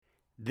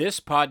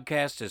This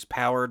podcast is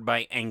powered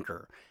by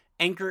Anchor.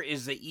 Anchor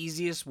is the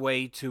easiest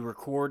way to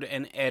record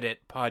and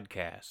edit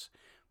podcasts,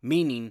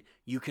 meaning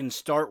you can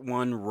start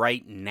one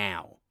right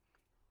now.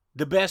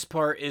 The best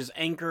part is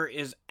Anchor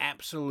is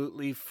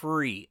absolutely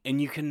free,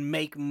 and you can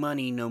make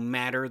money no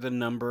matter the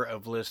number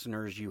of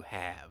listeners you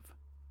have.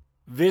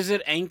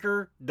 Visit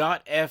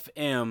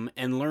Anchor.fm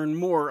and learn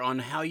more on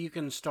how you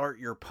can start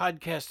your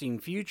podcasting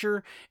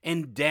future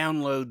and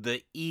download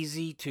the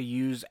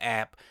easy-to-use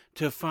app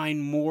to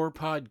find more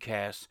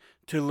podcasts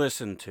to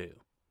listen to.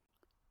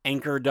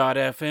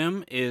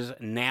 Anchor.fm is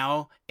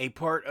now a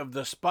part of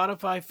the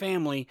Spotify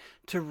family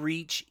to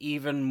reach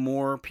even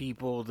more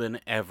people than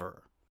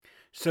ever.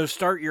 So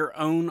start your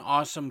own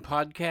awesome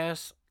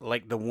podcast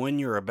like the one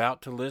you're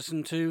about to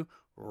listen to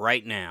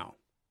right now.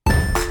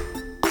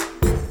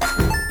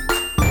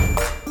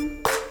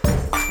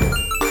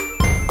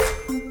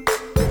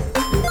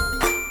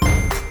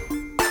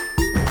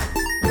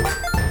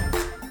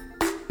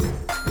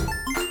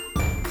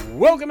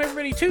 Welcome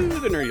everybody to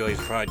the Nerdy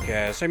Laser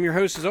Podcast. I'm your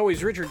host as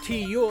always, Richard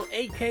T. Yule,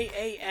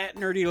 aka at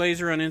Nerdy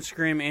Laser on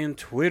Instagram and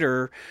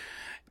Twitter.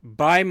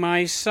 By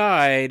my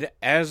side,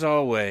 as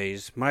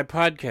always, my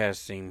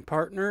podcasting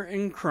partner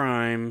in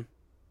crime,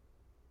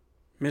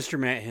 Mr.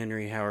 Matt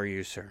Henry. How are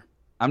you, sir?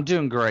 I'm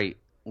doing great.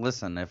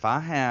 Listen, if I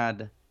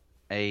had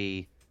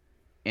a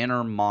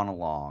inner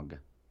monologue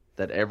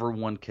that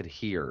everyone could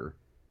hear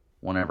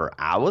whenever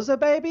I was a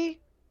baby,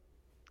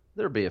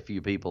 there'd be a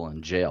few people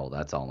in jail.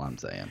 That's all I'm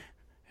saying.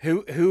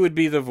 Who would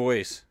be the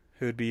voice?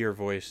 Who would be your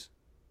voice?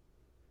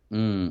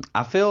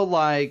 I feel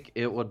like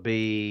it would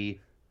be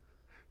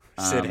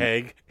Sid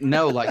Haig.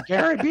 No, like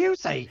Gary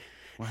Busey.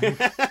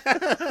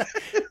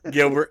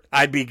 Gilbert.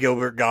 I'd be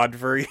Gilbert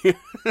Godfrey,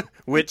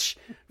 which,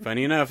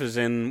 funny enough, is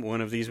in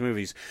one of these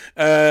movies.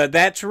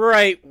 That's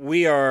right.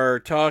 We are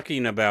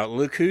talking about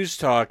Look Who's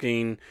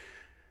Talking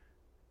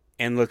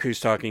and Look Who's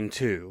Talking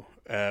 2.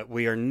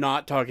 We are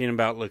not talking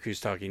about Look Who's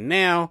Talking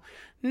Now.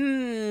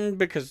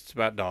 Because it's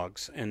about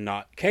dogs and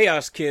not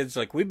Chaos Kids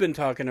like we've been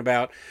talking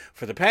about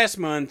for the past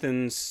month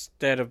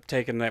instead of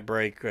taking that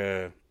break,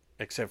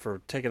 except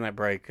for taking that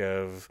break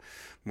of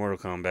Mortal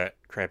Kombat,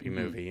 crappy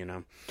movie, you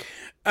know.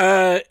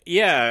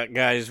 Yeah,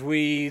 guys,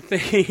 we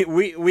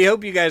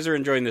hope you guys are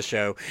enjoying the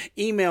show.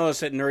 Email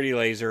us at Nerdy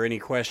Laser, any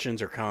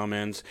questions or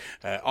comments,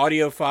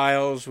 audio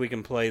files, we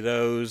can play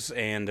those,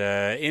 and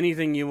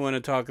anything you want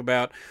to talk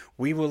about,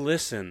 we will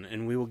listen,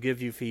 and we will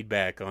give you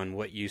feedback on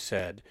what you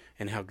said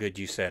and how good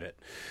you said it.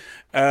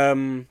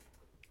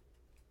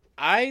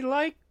 I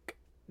like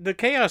the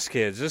Chaos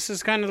Kids. This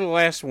is kind of the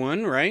last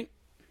one, right?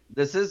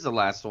 This is the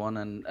last one,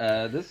 and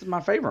this is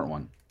my favorite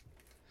one.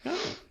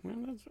 Oh,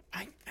 well,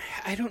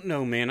 I don't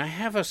know, man. I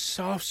have a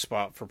soft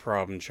spot for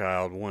Problem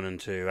Child 1 and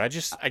 2. I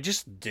just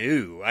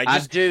do. I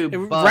do,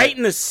 but... right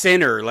in the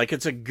center, like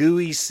it's a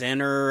gooey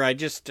center. I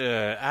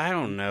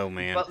don't know,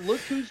 man. But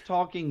Look Who's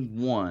Talking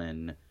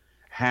 1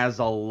 has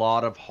a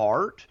lot of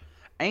heart,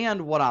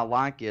 and what I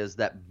like is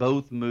that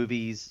both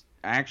movies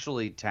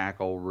actually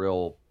tackle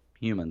real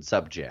human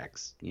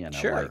subjects. You know,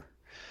 sure.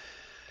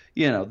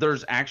 Like,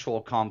 there's actual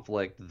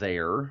conflict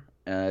there.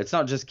 It's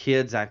not just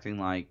kids acting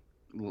like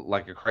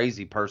a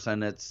crazy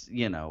person. It's,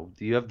 you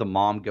have the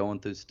mom going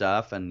through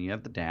stuff and you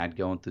have the dad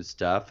going through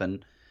stuff.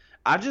 And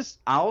I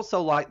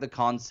also like the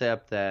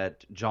concept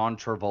that John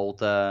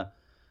Travolta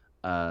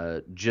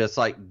just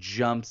like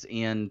jumps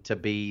in to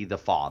be the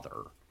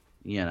father,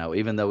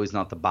 even though he's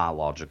not the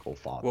biological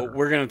father. Well,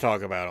 we're going to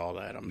talk about all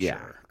that, I'm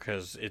sure,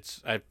 because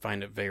I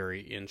find it very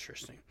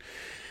interesting.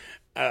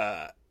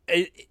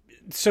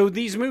 So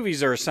these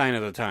movies are a sign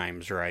of the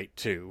times, right,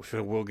 too.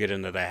 So we'll get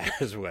into that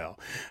as well.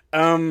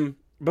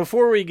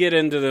 Before we get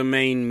into the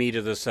main meat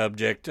of the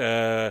subject,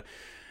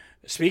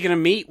 speaking of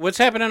meat, what's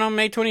happening on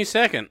May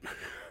 22nd?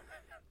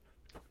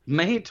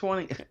 May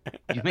 20?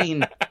 You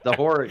mean the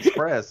Horror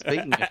Express?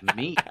 Speaking of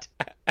meat,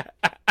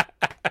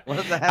 what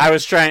does that have? I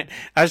was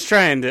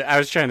trying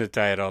to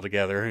tie it all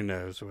together. Who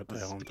knows what the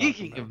hell I'm talking about?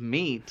 Speaking of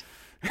meat,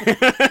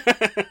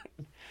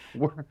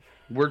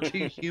 we're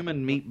two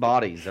human meat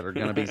bodies that are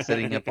going to be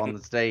sitting up on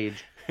the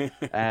stage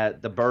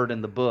at the Bird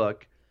in the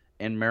Book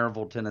in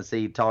Maryville,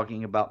 Tennessee,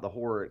 talking about the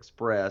Horror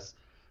Express,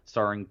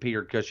 starring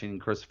Peter Cushing and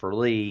Christopher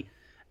Lee.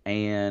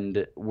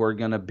 And we're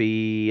going to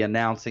be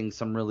announcing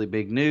some really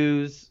big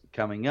news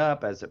coming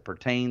up as it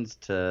pertains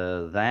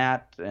to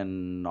that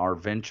and our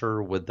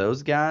venture with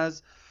those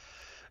guys.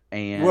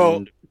 And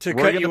well, to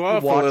cut you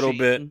off a little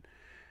bit,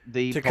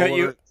 the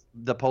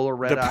Polar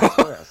Red Eye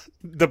Express.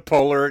 The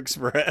Polar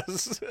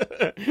Express.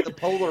 The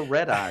Polar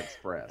Red Eye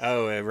Express.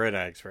 Oh, Red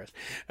Eye Express.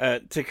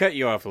 To cut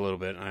you off a little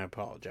bit, I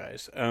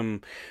apologize.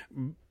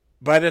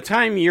 By the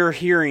time you're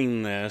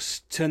hearing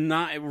this,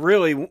 tonight,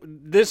 really,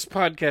 this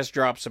podcast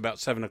drops about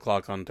 7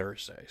 o'clock on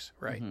Thursdays,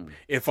 right? Mm-hmm.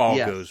 If all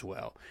goes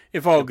well.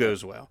 If all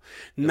goes well.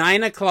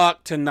 9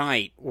 o'clock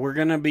tonight, we're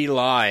going to be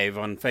live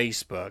on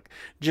Facebook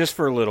just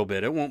for a little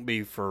bit. It won't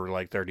be for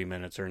like 30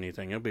 minutes or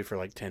anything. It'll be for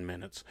like 10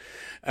 minutes.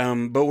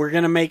 But we're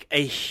going to make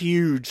a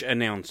huge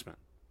announcement.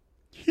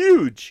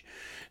 huge.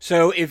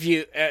 So if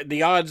you,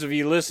 the odds of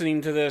you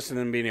listening to this and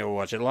then being able to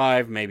watch it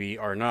live maybe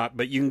are not,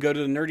 but you can go to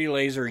the Nerdy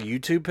Laser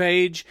YouTube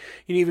page.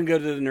 You can even go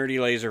to the Nerdy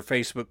Laser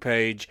Facebook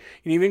page.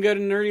 You can even go to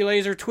the Nerdy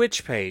Laser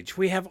Twitch page.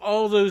 We have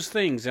all those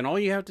things, and all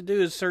you have to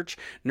do is search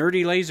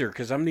Nerdy Laser,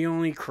 because I'm the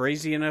only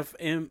crazy enough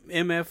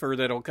MFer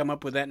that'll come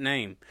up with that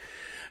name.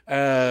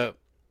 But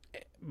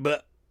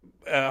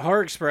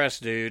Horror Express,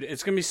 dude,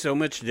 it's going to be so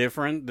much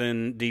different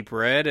than Deep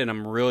Red, and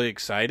I'm really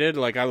excited.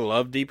 Like, I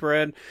love Deep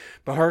Red,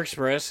 but Horror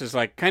Express is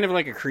like kind of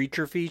like a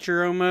creature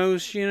feature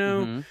almost, you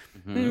know?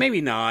 Mm-hmm, mm-hmm.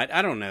 Maybe not.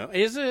 I don't know.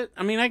 Is it?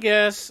 I mean, I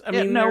guess. I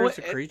mean, there's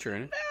a creature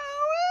in it.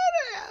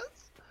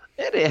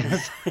 No, it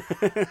is.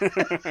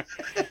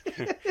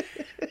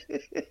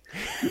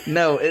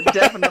 No, it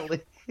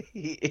definitely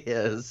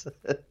is.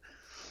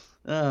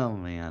 Oh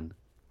man,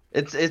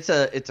 it's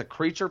a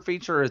creature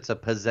feature. It's a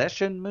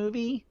possession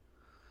movie.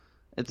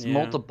 It's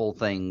multiple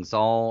things.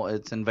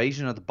 It's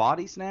Invasion of the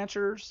Body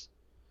Snatchers.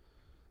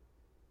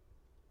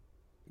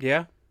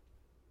 Yeah.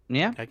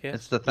 Yeah. I guess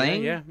it's the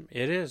thing. Yeah,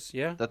 it is.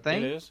 Yeah. The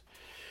thing. It is.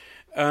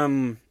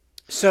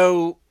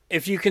 So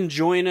if you can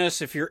join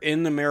us, if you're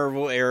in the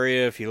Maryville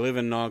area, if you live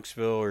in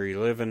Knoxville, or you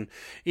live in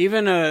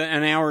even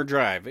an hour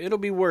drive, it'll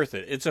be worth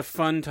it. It's a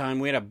fun time.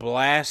 We had a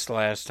blast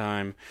last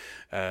time.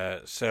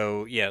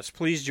 So yes,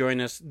 please join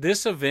us.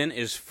 This event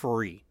is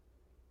free.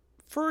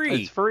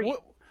 Free. It's free.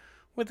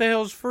 What the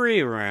hell's free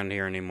around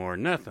here anymore?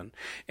 Nothing.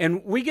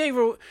 And you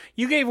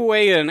gave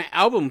away an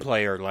album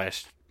player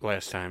last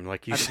time,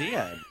 like you said.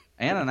 I did.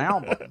 And an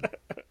album.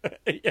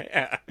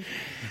 Yeah.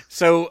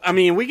 So, I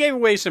mean, we gave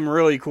away some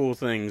really cool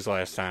things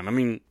last time. I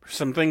mean,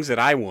 some things that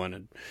I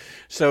wanted.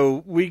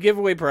 So, we give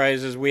away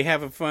prizes. We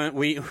have a fun...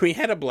 We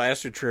had a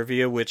blast of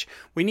trivia, which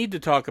we need to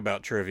talk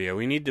about trivia.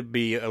 We need to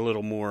be a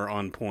little more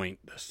on point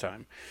this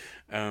time.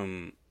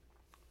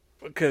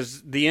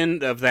 Because the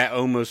end of that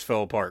almost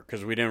fell apart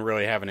because we didn't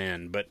really have an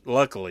end. But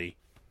luckily,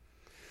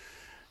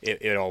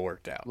 it all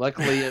worked out.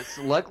 Luckily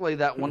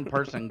that one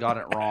person got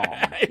it wrong.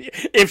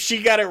 If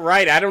she got it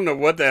right, I don't know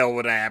what the hell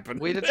would have happened.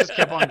 We just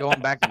kept on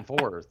going back and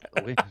forth.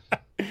 We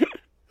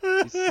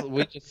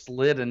just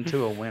slid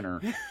into a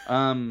winner.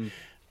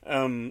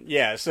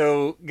 Yeah,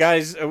 so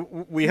guys,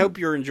 we hope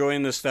you're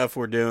enjoying the stuff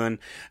we're doing.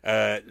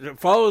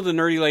 Follow the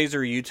Nerdy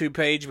Laser YouTube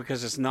page,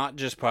 because it's not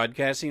just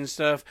podcasting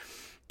stuff.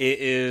 It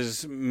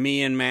is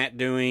me and Matt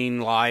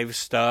doing live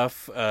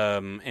stuff,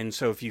 and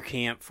so if you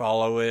can't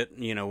follow it,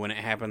 you know, when it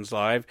happens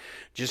live,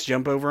 just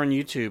jump over on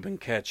YouTube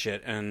and catch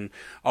it. And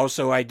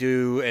also, I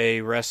do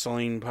a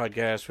wrestling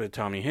podcast with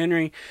Tommy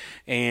Henry,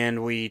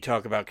 and we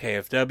talk about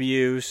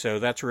KFW, so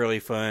that's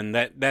really fun.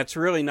 That's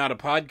really not a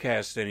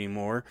podcast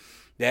anymore.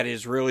 That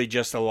is really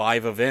just a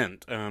live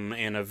event,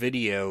 and a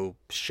video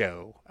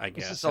show, I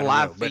guess. It's just a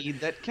live feed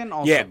that can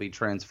also be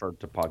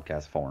transferred to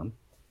podcast form.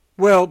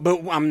 Well,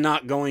 but I'm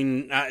not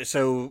going,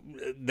 so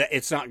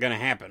it's not going to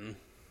happen.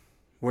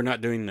 We're not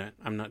doing that.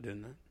 I'm not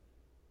doing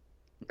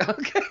that.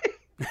 Okay.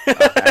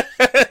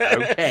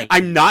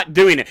 I'm not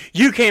doing it.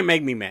 You can't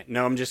make me mad.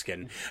 No, I'm just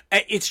kidding.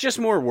 It's just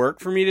more work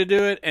for me to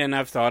do it, and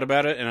I've thought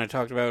about it, and I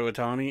talked about it with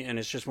Tommy, and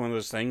it's just one of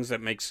those things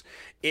that makes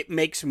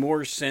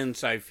more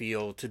sense, I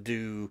feel, to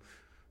do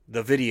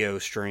the video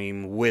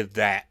stream with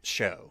that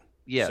show.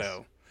 Yes.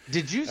 So,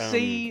 did you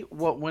see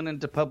what went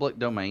into public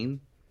domain?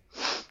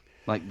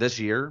 Like this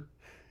year?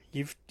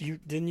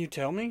 Didn't you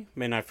tell me? I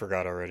mean, I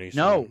forgot already.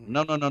 So.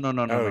 No.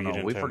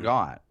 No. We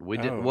forgot. We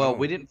didn't. Well,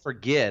 we didn't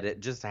forget. It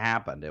just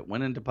happened.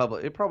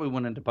 It probably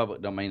went into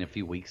public domain a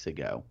few weeks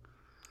ago.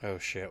 Oh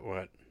shit!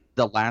 What?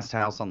 The Last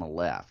House on the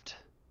Left.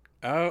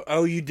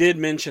 Oh, you did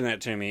mention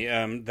that to me.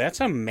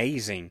 That's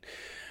amazing.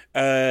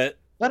 But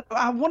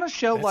I want to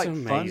show like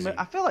amazing. fun.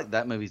 I feel like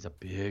that movie's a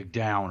big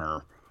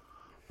downer.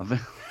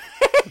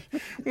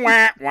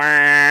 Wah,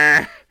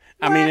 wah.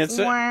 I mean, it's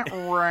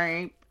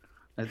right.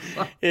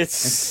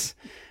 It's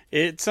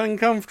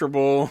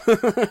uncomfortable.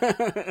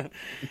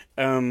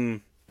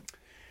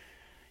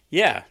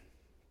 Yeah,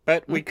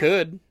 but we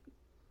could.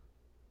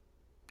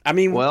 I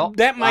mean,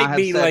 that might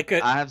be like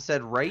I have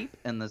said rape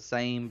in the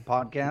same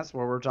podcast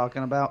where we're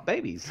talking about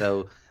babies.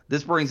 So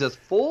this brings us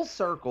full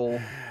circle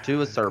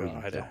to a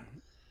Serbian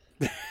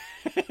film.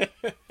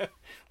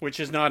 Which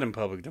is not in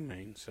public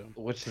domain. So.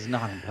 Which is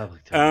not in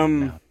public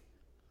domain. No.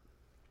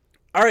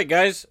 All right,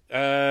 guys.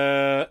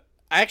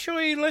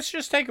 Actually, let's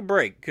just take a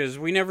break, because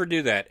we never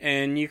do that.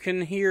 And you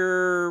can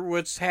hear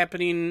what's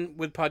happening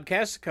with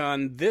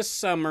Podcasticon this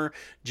summer.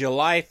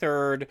 July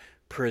 3rd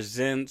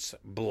presents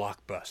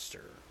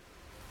Blockbuster.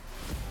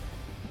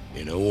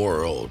 In a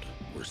world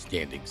where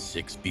standing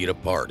 6 feet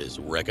apart is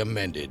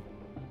recommended,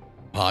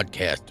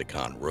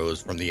 Podcasticon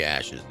rose from the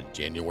ashes in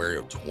January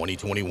of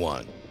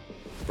 2021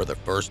 for the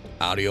first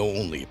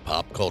audio-only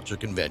pop culture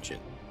convention.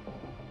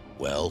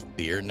 Well,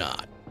 fear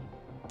not.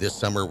 This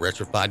summer,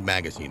 Retrofied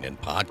Magazine and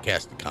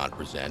Podcasticon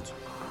present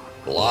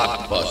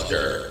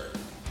Blockbuster,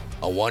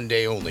 a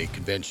one-day-only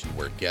convention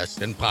where guests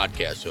and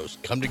podcast hosts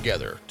come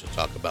together to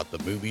talk about the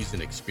movies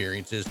and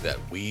experiences that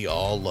we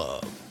all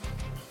love.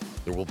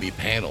 There will be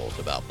panels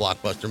about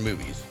blockbuster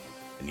movies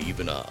and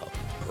even a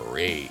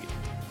parade.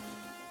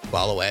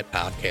 follow at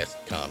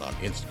Podcasticon on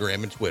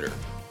Instagram and Twitter,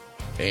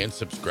 and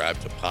subscribe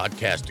to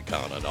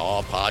Podcasticon on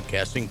all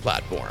podcasting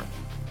platforms.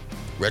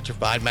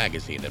 Retrified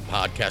Magazine and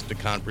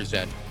Podcasticon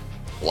present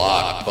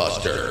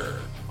Blockbuster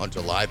on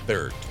July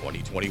 3rd,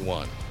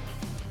 2021.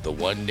 The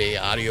one-day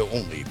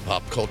audio-only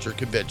pop culture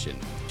convention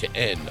to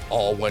end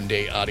all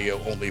one-day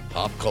audio-only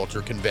pop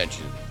culture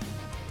conventions.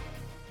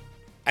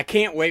 I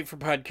can't wait for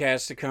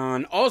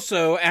Podcasticon.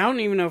 Also, I don't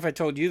even know if I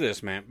told you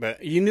this, Matt,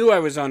 but you knew I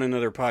was on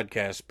another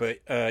podcast.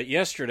 But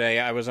yesterday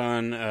I was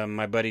on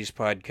my buddy's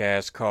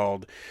podcast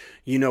called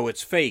You Know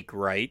It's Fake,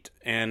 Right?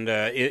 And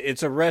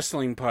it's a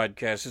wrestling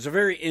podcast. It's a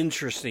very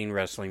interesting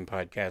wrestling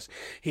podcast.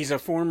 He's a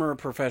former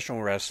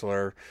professional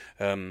wrestler.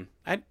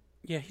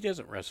 Yeah, he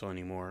doesn't wrestle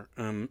anymore.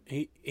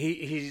 He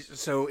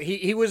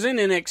was in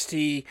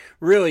NXT,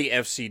 really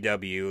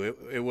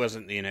FCW. It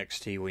wasn't the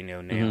NXT we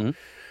know now. Mm-hmm.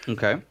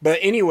 Okay. But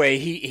anyway,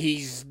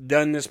 he's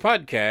done this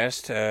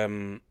podcast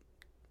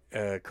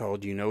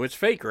called You Know It's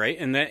Fake, Right?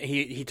 And that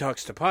he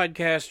talks to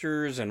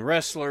podcasters and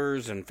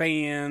wrestlers and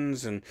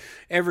fans and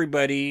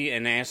everybody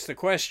and asks the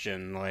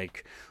question,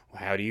 like,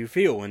 how do you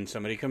feel when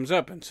somebody comes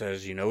up and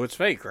says, you know it's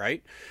fake,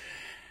 right?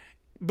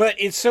 But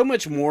it's so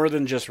much more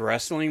than just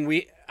wrestling.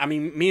 Me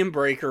and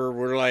Breaker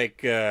were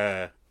like,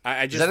 I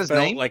just felt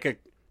name? like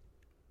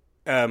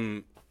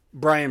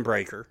Brian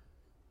Breaker.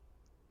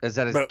 Is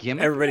that his But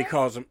gimmick? everybody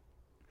calls him.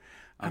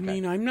 Okay. I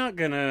mean, I'm not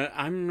gonna,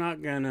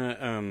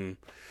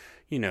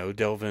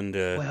 delve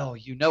into. Well,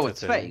 you know it's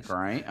things. fake,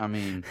 right? I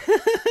mean,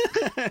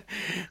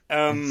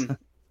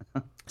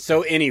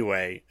 So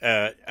anyway,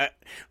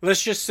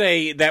 let's just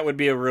say that would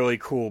be a really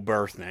cool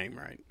birth name,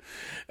 right?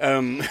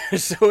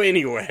 So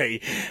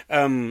anyway,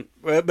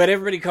 but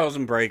everybody calls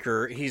him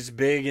Breaker. He's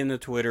big in the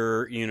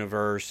Twitter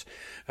universe.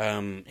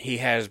 He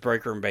has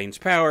Breaker and Bane's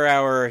Power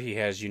Hour. He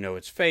has You Know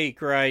It's Fake,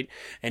 right?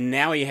 And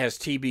now he has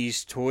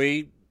TB's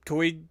Toy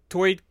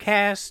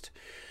Cast.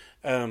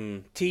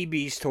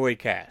 TB's Toy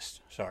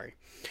Cast. Sorry.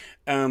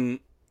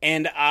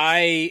 And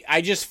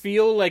I just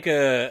feel like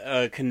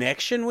a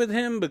connection with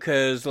him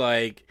because,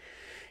 like,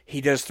 he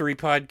does 3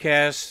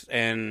 podcasts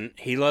and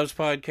he loves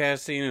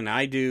podcasting, and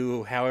I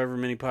do however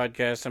many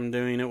podcasts I'm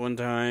doing at one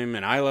time,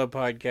 and I love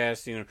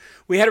podcasting.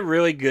 We had a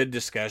really good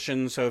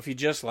discussion, so if you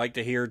just like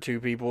to hear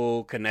 2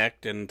 people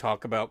connect and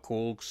talk about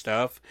cool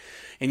stuff,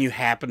 and you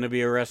happen to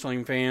be a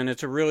wrestling fan,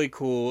 it's a really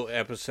cool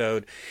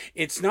episode.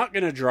 It's not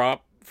going to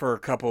drop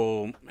for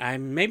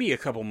maybe a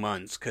couple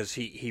months, because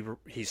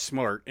he's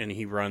smart and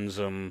he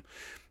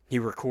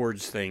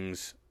records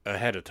things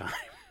ahead of time,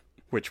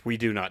 which we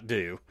do not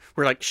do.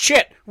 We're like,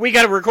 shit, we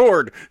got to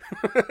record.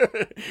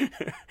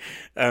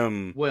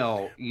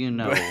 well, you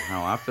know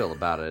how I feel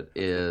about it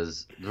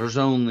is there's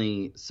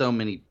only so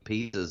many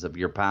pieces of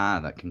your pie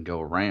that can go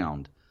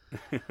around,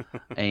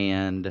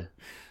 and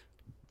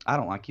I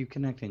don't like you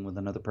connecting with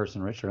another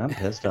person, Richard. I'm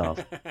pissed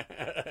off.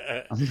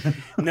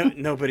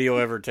 Nobody will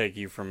ever take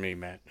you from me,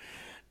 Matt.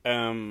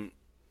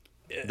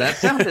 That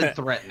sounded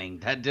threatening.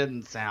 That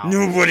didn't sound.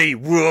 Nobody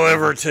will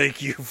ever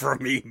take you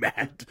from me,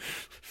 Matt.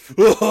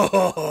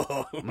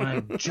 I'm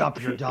gonna chop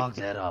your dog's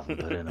head off and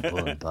put it in a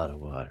boiling pot of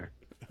water.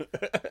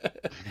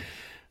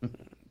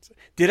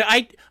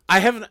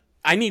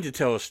 I need to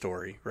tell a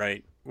story,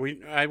 right? We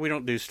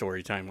don't do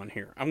story time on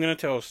here. I'm going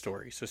to tell a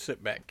story, so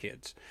sit back,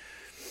 kids.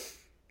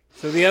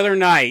 So the other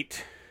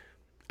night,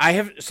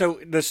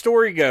 the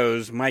story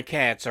goes, my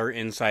cats are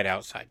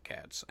inside-outside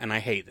cats, and I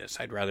hate this.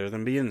 I'd rather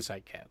them be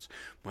inside cats.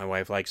 My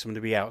wife likes them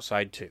to be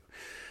outside, too.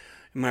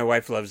 And my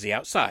wife loves the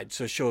outside,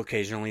 so she'll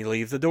occasionally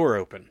leave the door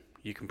open.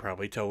 You can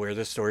probably tell where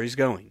this story's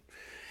going.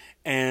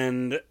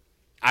 And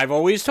I've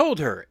always told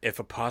her, if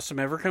a possum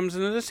ever comes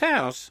into this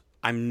house,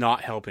 I'm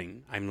not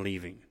helping. I'm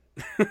leaving.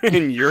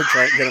 And you're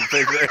going to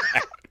figure it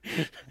out.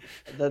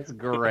 That's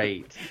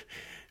great.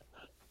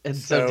 And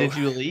so did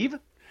you leave?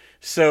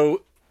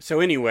 So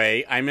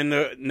anyway, I'm in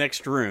the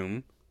next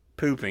room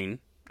pooping.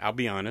 I'll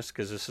be honest,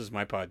 because this is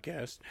my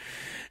podcast.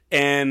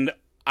 And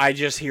I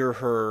just hear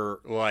her,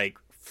 like,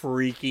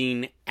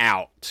 freaking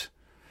out.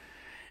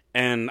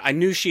 And I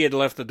knew she had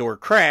left the door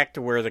cracked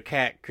to where the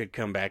cat could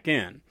come back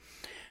in.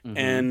 Mm-hmm.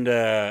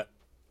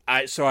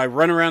 And so I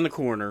run around the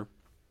corner,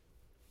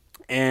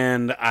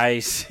 and I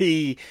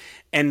see,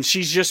 and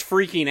she's just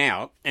freaking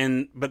out,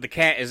 but the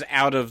cat is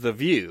out of the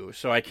view,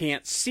 so I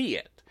can't see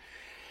it.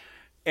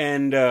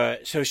 And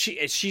so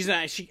she's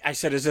not. I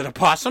said, "Is it a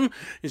possum?"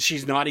 And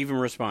she's not even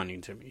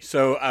responding to me.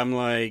 So I'm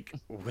like,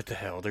 "What the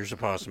hell? There's a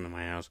possum in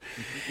my house."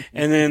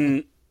 And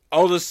then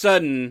all of a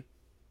sudden,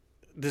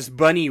 this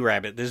bunny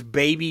rabbit, this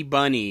baby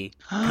bunny,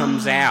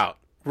 comes out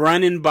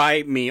running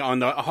by me on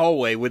the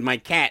hallway with my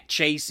cat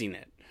chasing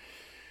it.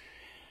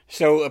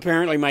 So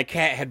apparently my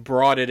cat had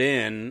brought it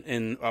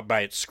in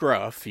by its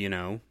scruff,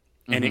 and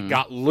it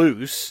got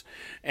loose.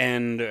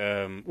 And,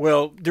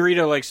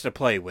 Dorito likes to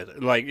play with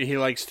it. Like, he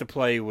likes to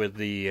play with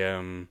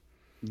the,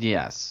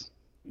 yes,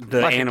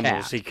 the like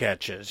animals he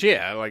catches.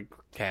 Yeah, like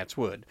cats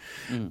would.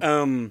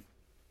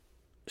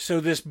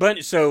 So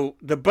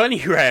the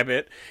bunny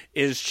rabbit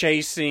is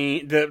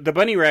chasing, the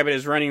bunny rabbit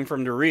is running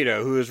from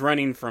Dorito, who is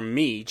running from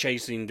me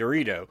chasing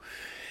Dorito.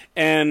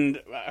 And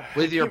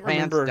with your can't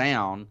pants remember.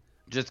 down,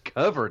 just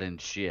covered in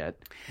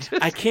shit.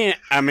 I can't.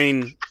 I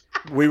mean,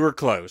 we were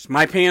close.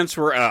 My pants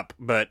were up,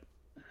 but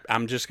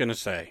I'm just gonna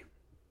say,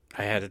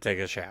 I had to take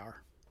a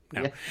shower.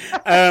 No.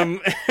 Yeah.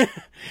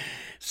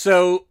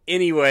 So,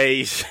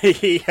 anyways,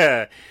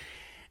 I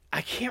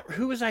can't.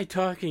 Who was I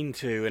talking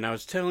to? And I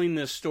was telling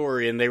this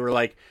story, and they were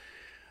like,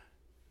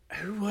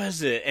 "Who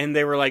was it?" And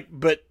they were like,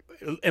 "But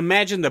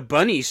imagine the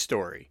bunny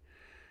story."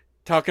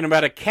 Talking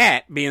about a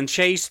cat being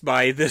chased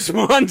by this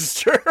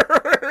monster.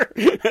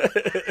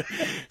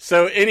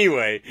 So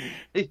anyway,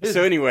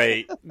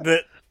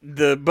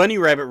 the bunny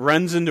rabbit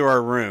runs into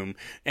our room,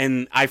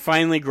 and I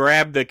finally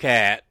grab the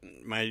cat,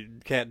 my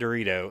cat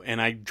Dorito,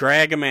 and I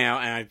drag him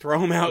out and I throw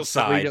him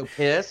outside. Dorito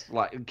pissed,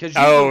 like because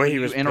He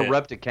was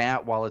interrupt pissed. a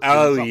cat while it's doing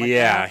Oh something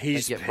yeah, like that,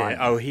 he's they get pissed.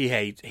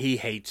 violent. He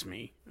hates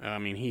me. I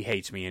mean, he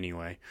hates me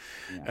anyway.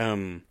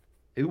 Yeah.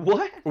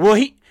 What?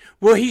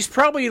 Well, he's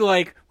probably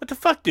like, what the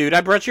fuck, dude?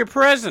 I brought you a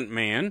present,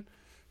 man.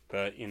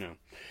 But, you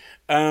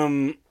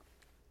know.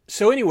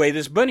 So anyway,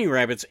 this bunny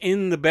rabbit's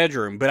in the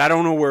bedroom, but I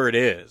don't know where it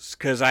is,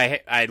 because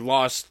I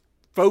lost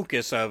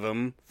focus of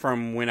him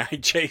from when I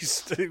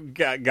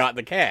got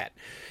the cat.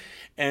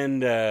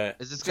 And,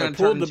 Is this going to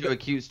turn into a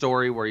cute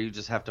story where you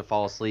just have to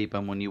fall asleep,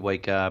 and when you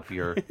wake up,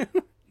 you're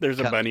there's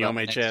a bunny on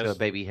my next chest. to a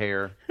baby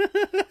hair.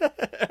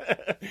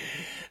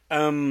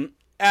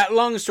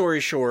 Long story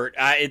short,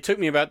 it took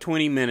me about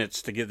 20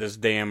 minutes to get this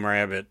damn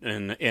rabbit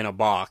in a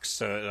box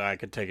so that I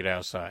could take it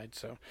outside.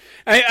 So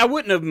I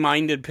wouldn't have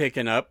minded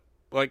picking up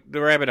like the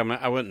rabbit.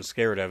 I wasn't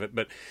scared of it,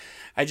 but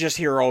I just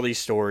hear all these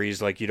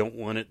stories like you don't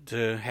want it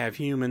to have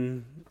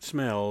human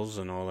smells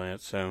and all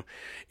that. So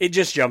it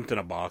just jumped in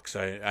a box.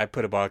 I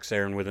put a box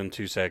there, and within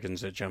 2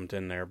 seconds it jumped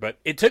in there. But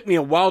it took me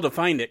a while to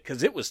find it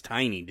because it was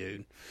tiny,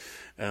 dude.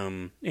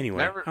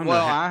 Anyway,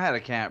 I had a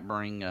cat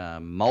bring a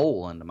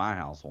mole into my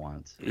house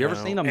once. You ever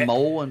seen a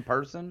mole in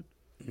person?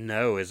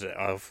 No, is it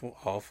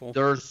awful?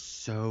 They're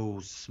so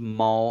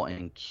small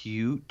and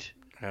cute.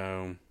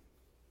 Oh,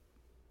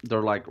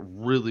 they're like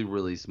really,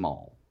 really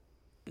small.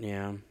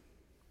 Yeah.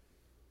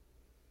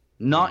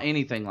 Not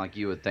anything like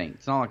you would think.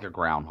 It's not like a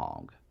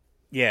groundhog.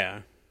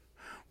 Yeah.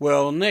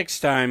 Well, next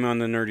time on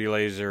the Nerdy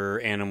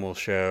Laser Animal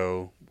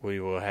Show, we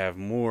will have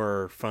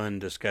more fun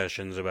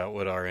discussions about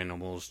what our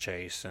animals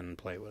chase and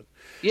play with.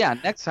 Yeah,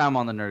 next time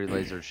on the Nerdy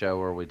Laser Show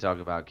where we talk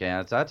about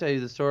cats, I'll tell you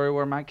the story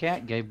where my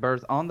cat gave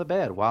birth on the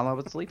bed while I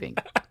was sleeping.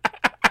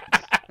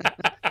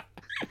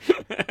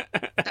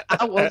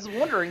 I was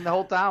wondering the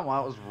whole time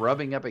while it was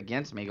rubbing up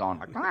against me going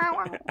like,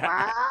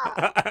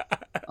 I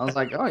was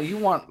like, oh, you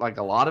want like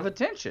a lot of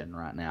attention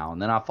right now.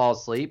 And then I fall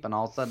asleep and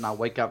all of a sudden I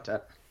wake up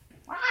to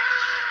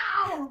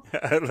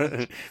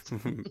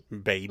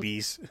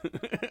babies.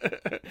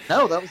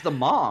 No, that was the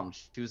mom.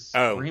 She was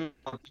screaming.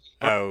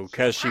 Oh,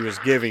 because she was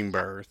giving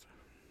birth.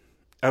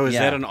 Oh, is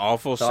that an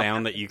awful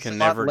sound that you can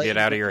never get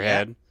out of your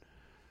head?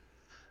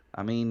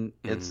 I mean,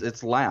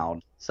 it's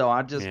loud. So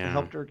I just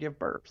helped her give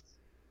birth.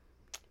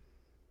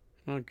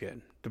 Oh,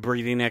 good. The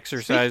breathing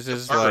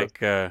exercises,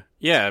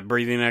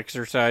 breathing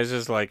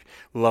exercises like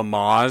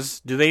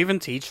Lamaze. Do they even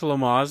teach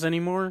Lamaze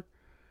anymore?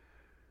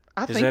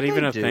 Is that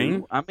even a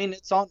thing? I mean,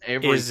 it's on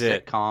every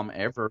sitcom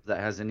ever that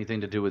has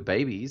anything to do with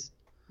babies.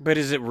 But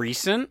is it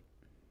recent?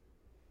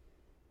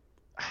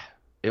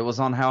 It was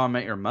on How I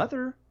Met Your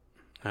Mother.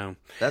 Oh.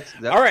 That's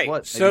all right.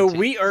 What, so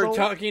we are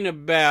talking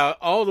about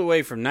all the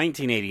way from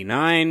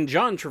 1989,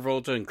 John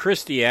Travolta and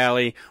Kirstie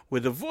Alley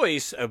with the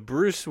voice of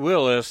Bruce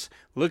Willis.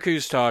 Look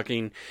Who's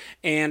Talking.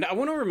 And I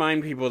want to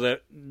remind people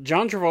that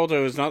John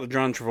Travolta is not the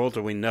John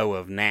Travolta we know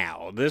of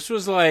now. This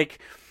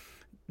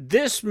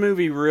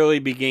movie really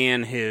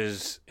began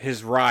his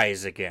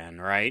rise again,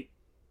 right?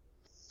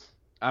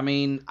 I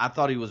mean, I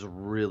thought he was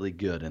really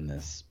good in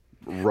this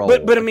role.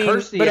 But I mean,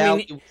 Kirstie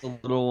Alley was a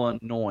little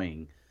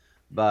annoying,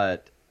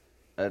 but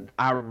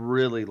I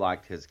really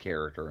liked his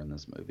character in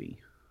this movie.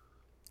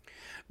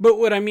 But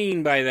what I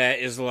mean by that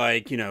is,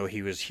 like, you know,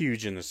 he was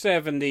huge in the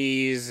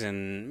 70s,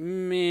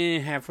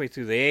 and halfway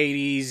through the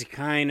 80s, he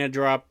kind of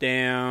dropped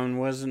down,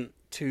 wasn't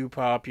too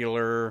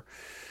popular,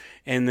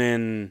 and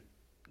then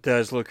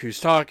does Look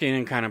Who's Talking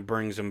and kind of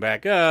brings him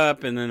back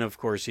up, and then, of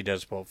course, he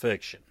does Pulp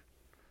Fiction.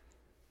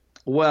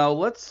 Well,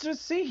 let's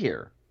just see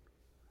here.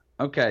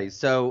 Okay,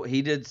 so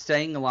he did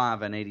Staying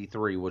Alive in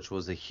 83, which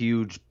was a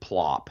huge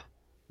plop.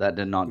 That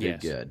did not do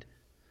good.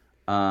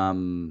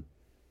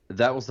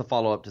 That was the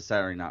follow-up to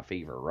Saturday Night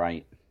Fever,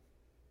 right?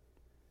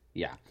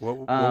 Yeah.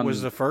 What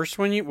was the first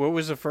one? What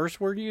was the first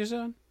word you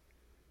said?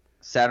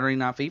 Saturday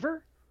Night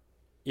Fever?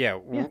 Yeah.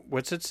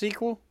 What's its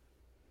sequel?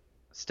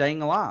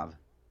 Staying Alive.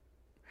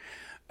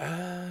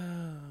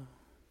 Oh.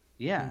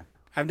 Yeah.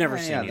 I've never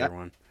seen either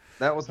one.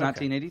 That was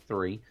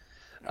 1983.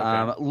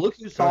 Okay. Look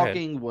Who's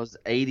Talking was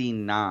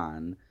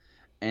 89.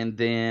 And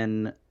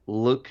then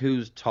Look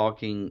Who's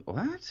Talking...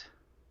 What?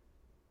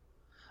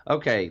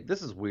 Okay,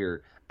 this is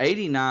weird.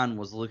 89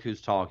 was Look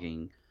Who's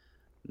Talking.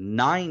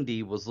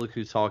 90 was Look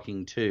Who's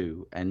Talking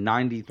 2. And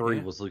 93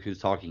 was Look Who's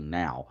Talking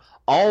Now.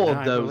 All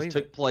of those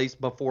took place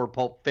before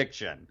Pulp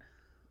Fiction.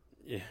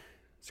 Yeah.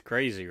 It's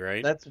crazy,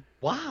 right? That's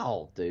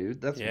wild,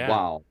 dude. That's Yeah.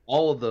 wild.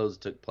 All of those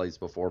took place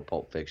before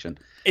Pulp Fiction.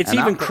 It's And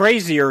even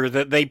crazier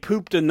that they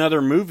pooped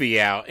another movie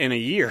out in a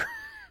year.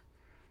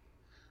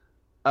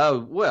 Oh,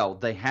 well,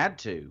 they had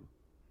to,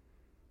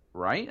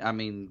 right? I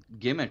mean,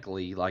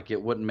 gimmickly, like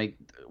it wouldn't make.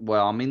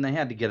 Well, I mean, they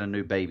had to get a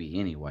new baby,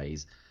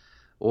 anyways.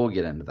 We'll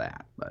get into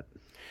that, but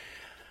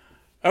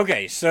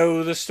Okay,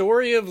 so the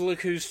story of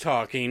Look Who's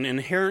Talking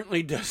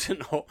inherently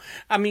doesn't hold.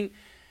 I mean,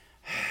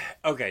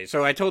 okay,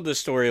 so I told this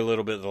story a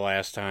little bit the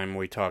last time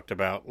we talked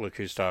about Look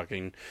Who's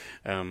Talking,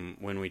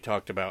 when we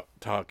talked about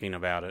talking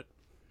about it.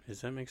 Does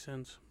that make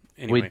sense?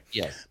 Anyway,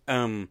 yes.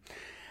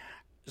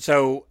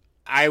 So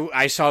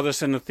I saw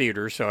this in the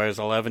theater, so I was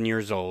 11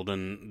 years old,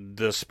 and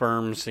the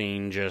sperm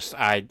scene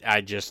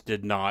I just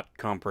did not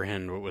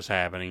comprehend what was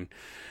happening.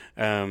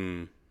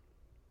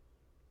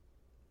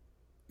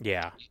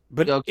 Yeah,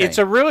 but Okay. it's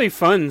a really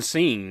fun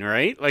scene,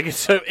 right? Like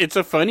it's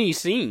a funny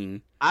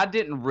scene. I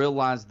didn't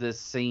realize this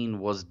scene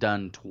was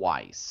done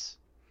twice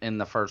in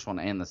the first one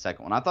and the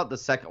second one. I thought the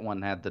second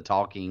one had the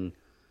talking,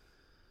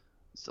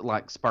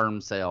 like sperm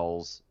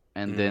cells,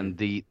 and then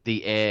the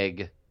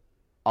egg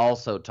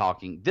also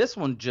talking. This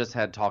one just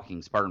had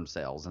talking sperm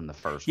cells in the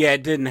first one. Yeah,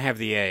 it didn't have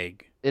the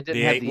egg. It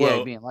didn't have the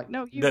egg being like,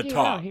 no, you the get out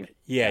talk. of here.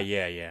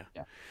 Yeah.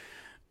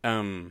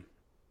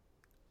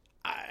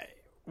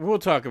 We'll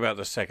talk about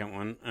the second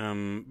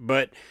one.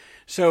 But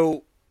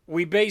so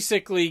we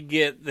basically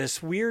get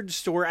this weird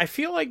story. I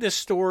feel like this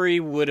story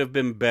would have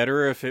been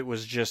better if it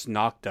was just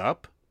Knocked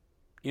Up.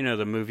 You know,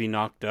 the movie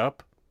Knocked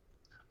Up.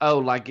 Oh,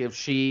 like if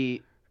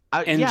she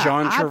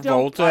John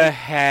Travolta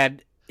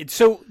had.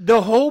 So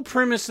the whole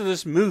premise of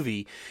this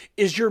movie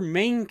is your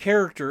main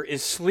character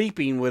is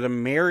sleeping with a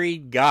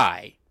married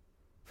guy.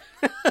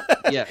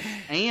 Yeah,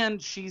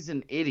 and she's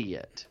an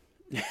idiot.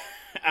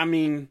 I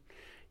mean,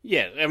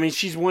 yeah,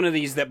 she's one of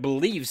these that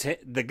believes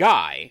the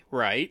guy,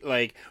 right?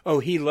 Like, oh,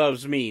 he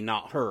loves me,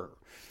 not her.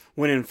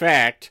 When in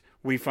fact,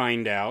 we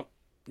find out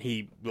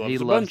he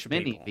loves a bunch of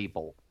many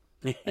people.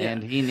 Yeah.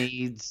 And he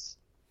needs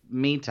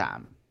me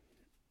time.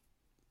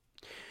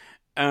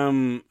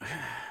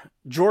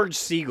 George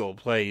Segal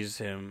plays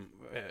him,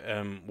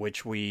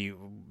 which we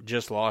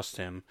just lost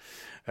him.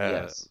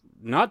 Yes.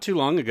 Not too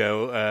long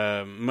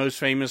ago. Most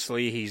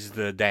famously, he's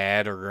the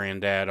dad or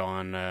granddad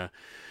on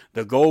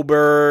the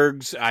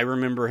Goldbergs. I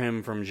remember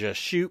him from Just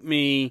Shoot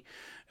Me.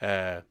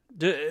 A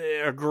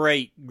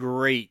great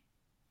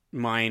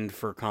mind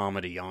for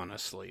comedy,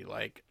 honestly.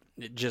 Like,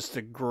 just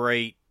a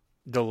great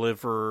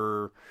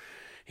deliverer.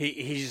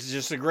 He's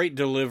just a great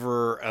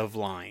deliverer of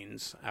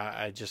lines.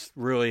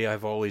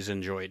 I've always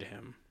enjoyed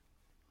him.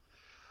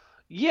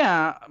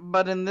 Yeah,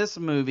 but in this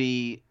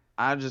movie,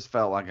 I just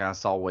felt like I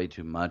saw way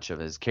too much of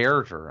his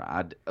character.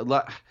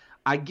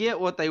 I get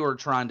what they were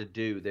trying to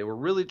do. They were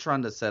really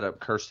trying to set up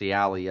Kirstie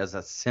Alley as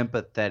a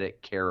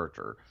sympathetic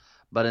character.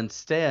 But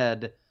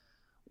instead,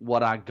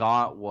 what I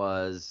got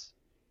was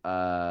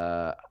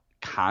kind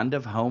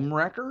of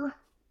homewrecker.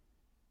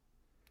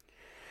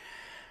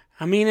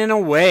 I mean, in a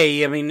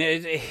way,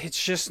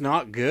 it's just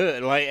not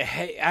good. Like,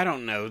 hey, I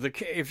don't know.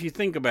 If you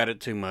think about it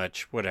too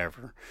much,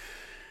 whatever.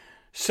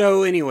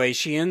 So anyway,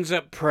 she ends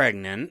up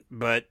pregnant,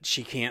 but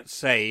she can't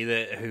say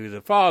who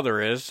the father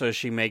is, so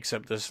she makes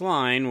up this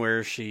line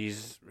where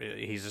he's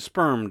a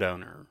sperm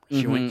donor.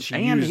 She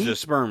used a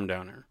sperm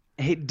donor.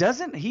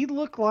 Doesn't he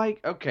look like,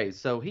 okay,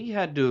 so he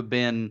had to have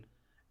been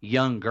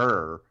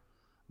younger,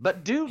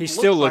 but dude, he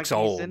still looks like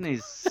old. He's in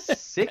his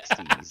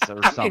 60s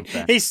or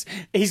something.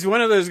 He's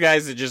one of those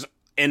guys that just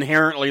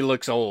inherently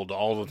looks old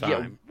all the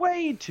time. Yeah,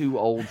 way too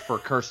old for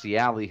Kirstie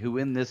Alley, who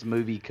in this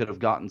movie could have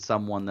gotten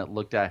someone that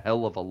looked a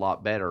hell of a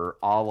lot better,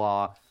 a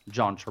la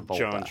John Travolta.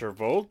 John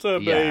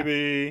Travolta,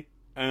 baby.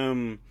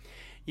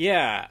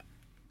 Yeah.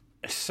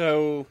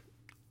 So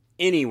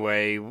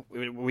anyway,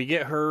 we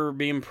get her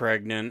being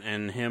pregnant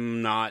and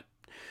him not,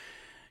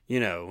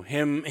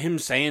 him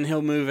saying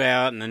he'll move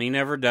out and then he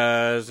never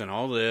does and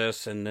all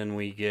this, and then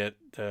we get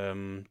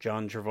John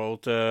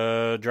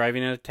Travolta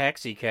driving a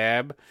taxi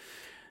cab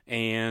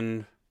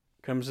and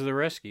comes to the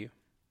rescue.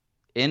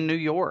 In New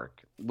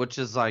York, which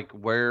is like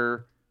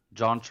where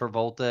John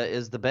Travolta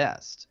is the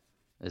best,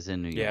 is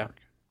in New York.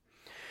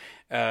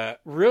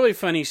 Really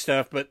funny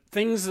stuff, but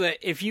things that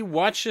if you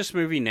watch this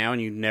movie now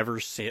and you never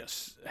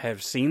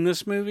have seen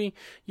this movie,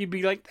 you'd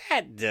be like,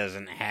 that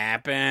doesn't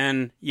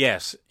happen.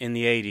 Yes, in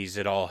the 80s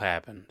it all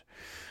happened.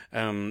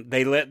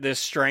 They let this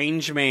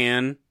strange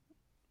man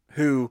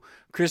who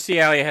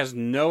Kirstie Alley has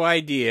no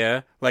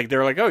idea, like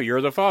they're like, oh, you're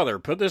the father,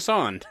 put this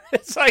on.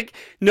 It's like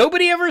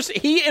nobody ever,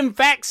 he in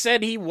fact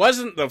said he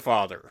wasn't the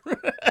father.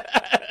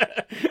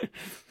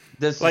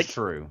 This is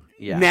true.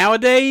 Yeah.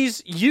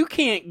 Nowadays, you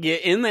can't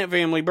get in that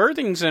family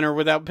birthing center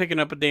without picking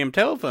up a damn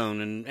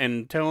telephone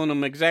and telling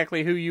them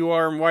exactly who you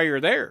are and why you're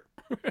there.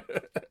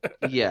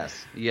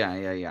 Yes.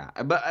 Yeah.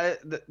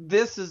 But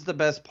this is the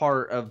best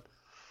part of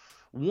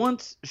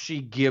once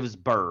she gives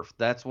birth,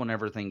 that's when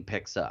everything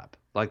picks up.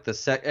 Like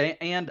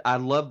and I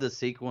love the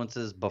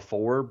sequences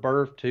before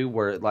birth too,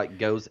 where it like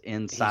goes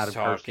inside of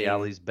Kirstie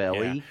Alley's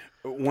belly.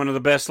 Yeah. One of the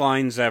best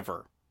lines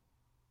ever.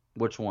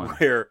 Which one?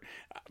 Where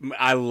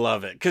I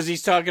love it because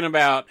he's talking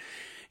about.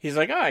 He's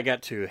like, oh, I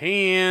got 2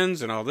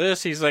 hands and all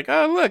this. He's like,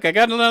 oh, look, I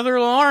got another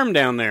little arm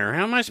down there.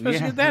 How am I supposed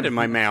to get that in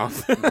my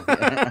mouth?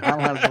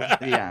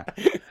 Yeah.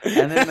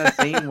 And then the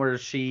scene where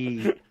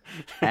she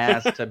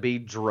asked to be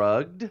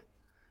drugged.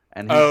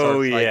 And he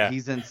starts, like,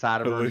 he's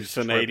inside of her,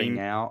 hallucinating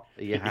out.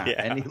 Yeah.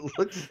 And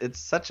it's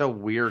such a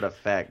weird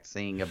effect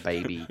seeing a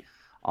baby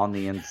on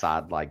the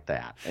inside like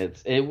that.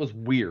 It was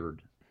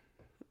weird.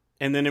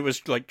 And then it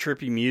was like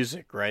trippy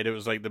music, right? It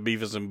was like the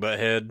Beavis and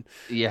Butthead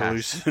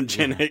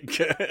hallucinogenic.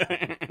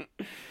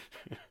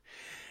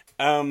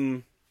 Yeah.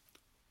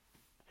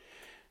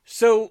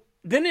 So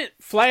then it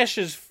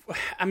flashes.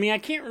 I mean, I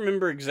can't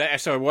remember exactly.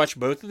 So I watched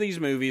both of these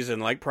movies,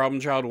 and like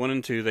Problem Child 1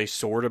 and 2, they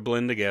sort of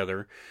blend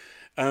together.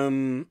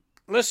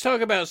 Let's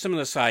talk about some of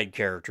the side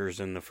characters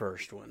in the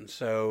first one.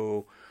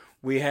 So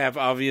we have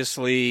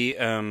obviously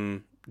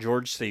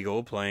George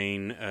Segal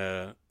playing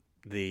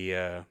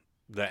the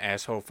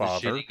asshole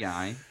father. The shitty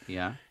guy,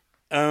 yeah.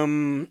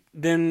 Then,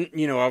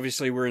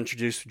 obviously we're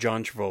introduced to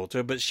John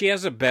Travolta, but she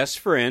has a best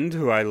friend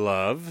who I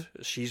love.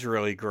 She's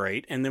really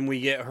great. And then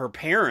we get her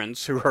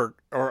parents who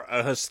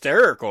are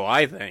hysterical,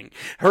 I think.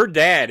 Her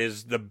dad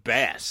is the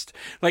best.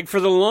 Like,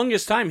 for the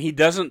longest time, he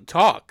doesn't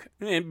talk.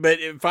 But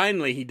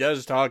finally, he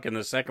does talk in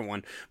the second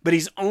one. But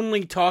he's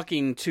only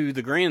talking to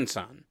the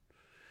grandson.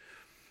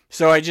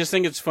 So I just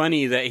think it's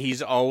funny that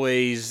he's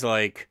always,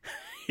 like...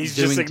 He's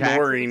just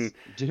ignoring.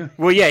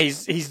 Well, yeah,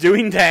 he's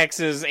doing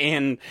taxes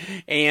and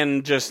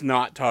just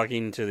not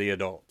talking to the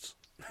adults.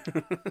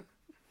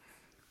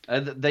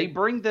 They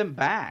bring them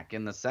back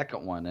in the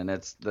second one, and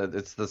it's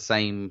the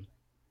same.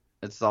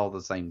 It's all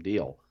the same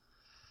deal.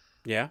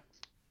 Yeah.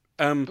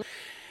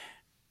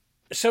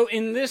 So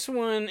in this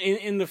one,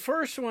 in the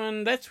first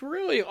one, that's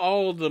really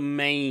all the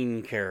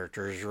main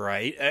characters,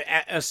 right?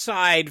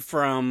 Aside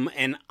from,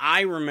 and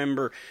I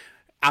remember.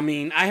 I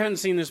mean, I haven't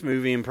seen this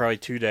movie in probably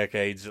 2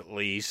 decades at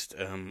least.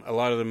 A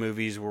lot of the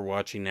movies we're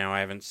watching now I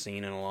haven't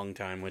seen in a long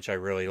time, which I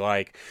really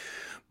like.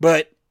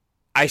 But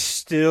I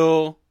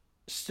still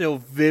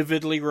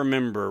vividly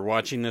remember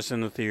watching this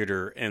in the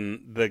theater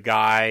and the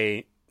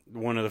guy,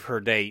 one of her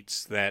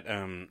dates that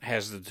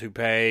has the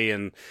toupee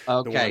and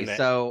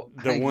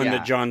the one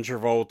that John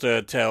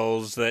Travolta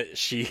tells that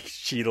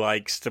she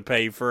likes to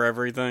pay for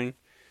everything.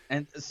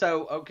 And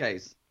so,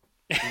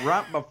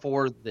 right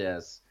before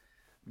this,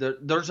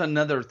 there's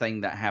another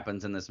thing that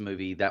happens in this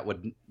movie that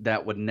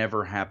would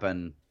never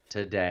happen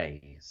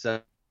today. So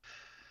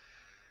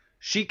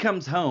she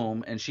comes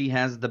home and she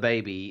has the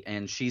baby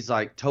and she's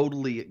like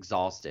totally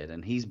exhausted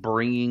and he's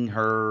bringing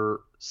her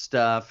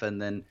stuff and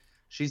then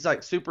she's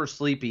like super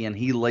sleepy and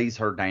he lays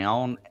her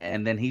down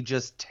and then he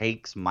just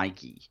takes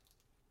Mikey.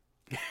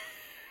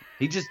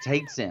 He just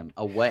takes him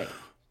away.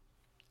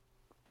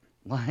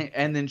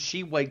 And then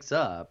she wakes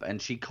up and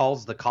she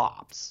calls the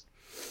cops.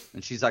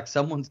 And she's like,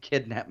 someone's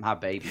kidnapped my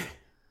baby.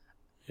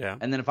 Yeah.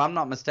 And then if I'm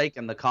not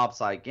mistaken, the cop's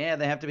like, yeah,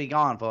 they have to be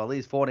gone for at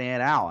least 48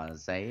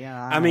 hours.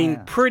 I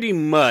mean, pretty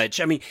much.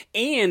 I mean,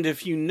 and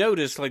if you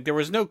notice, like, there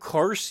was no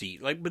car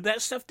seat. Like, but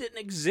that stuff didn't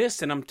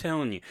exist. And I'm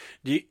telling you,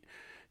 do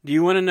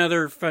you want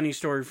another funny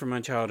story from my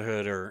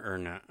childhood or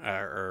not?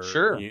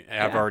 Sure.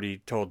 I've already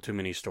told too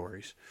many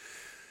stories.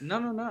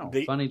 No.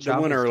 Funny childhood.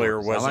 The one earlier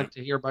wasn't. I like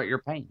to hear about your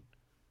pain.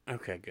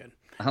 Okay, good.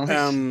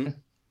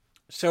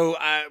 So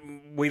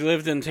we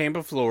lived in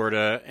Tampa,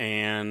 Florida,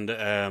 and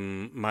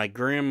my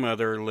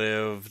grandmother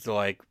lived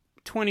like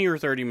 20 or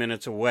 30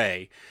 minutes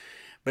away,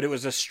 but it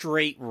was a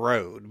straight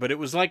road. But it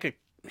was like it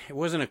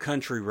wasn't a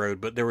country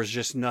road, but there was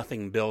just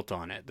nothing built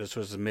on it. This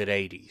was the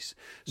mid-'80s.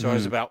 So I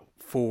was about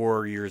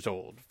 4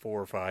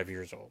 or 5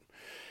 years old.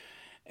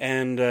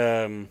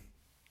 And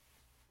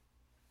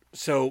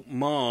so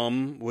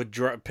Mom would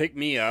pick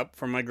me up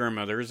from my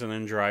grandmother's and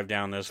then drive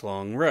down this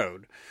long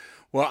road.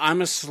 Well,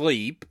 I'm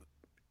asleep.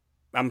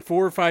 I'm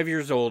 4 or 5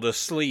 years old,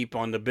 asleep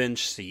on the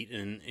bench seat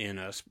in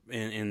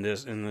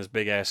this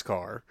big ass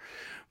car.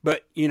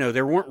 But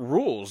there weren't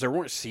rules, there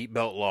weren't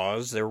seatbelt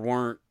laws, there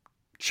weren't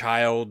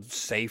child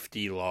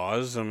safety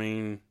laws. I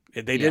mean,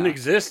 they didn't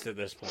exist at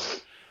this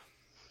point.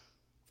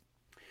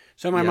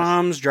 So my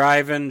mom's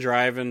driving,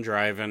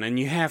 and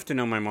you have to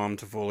know my mom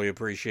to fully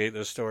appreciate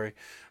this story.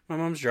 My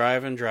mom's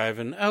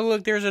driving. Oh,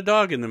 look, there's a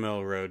dog in the middle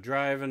of the road.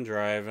 Driving.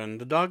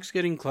 The dog's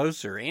getting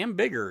closer and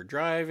bigger.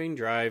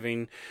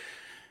 Driving.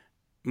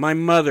 My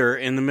mother,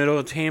 in the middle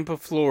of Tampa,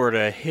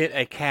 Florida, hit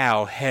a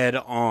cow head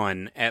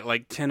on at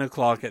like 10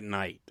 o'clock at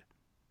night.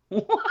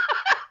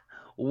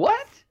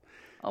 What?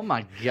 Oh,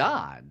 my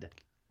God.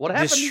 What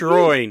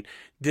happened?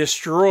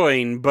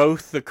 Destroying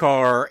both the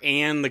car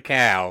and the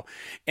cow.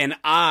 And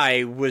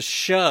I was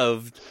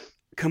shoved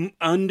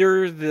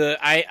under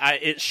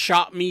it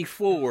shot me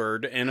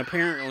forward, and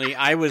apparently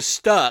I was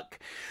stuck.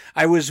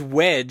 I was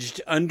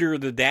wedged under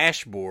the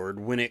dashboard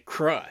when it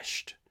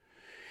crushed.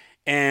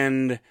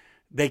 And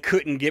they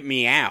couldn't get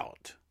me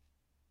out.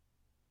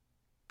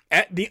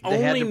 They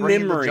only had to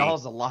bring memory, the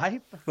jaws of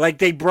life?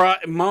 like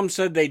Mom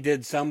said they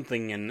did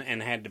something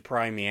and had to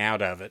pry me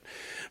out of it,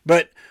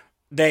 but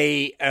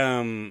they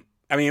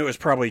I mean, it was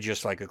probably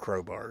just like a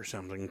crowbar or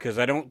something, because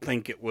I don't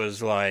think it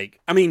was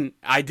like... I mean,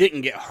 I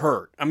didn't get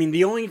hurt. I mean,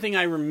 the only thing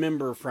I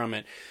remember from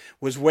it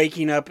was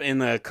waking up in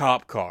the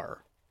cop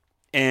car,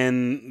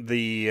 and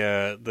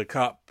the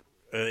cop...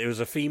 it was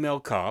a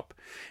female cop,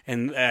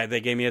 and they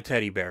gave me a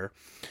teddy bear,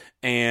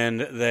 and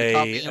they...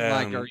 Cop being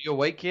like, are you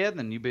awake, kid?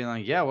 And you being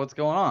like, yeah, what's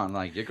going on?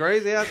 Like, your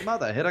crazy-ass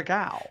mother hit a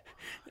cow.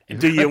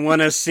 Do you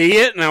want to see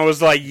it? And I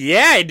was like,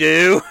 yeah, I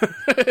do.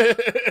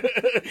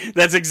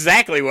 That's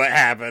exactly what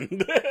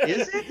happened.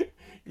 Is it?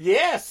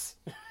 Yes.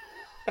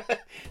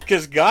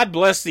 Because God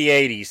bless the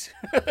 80s.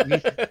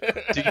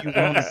 Do you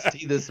want to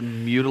see this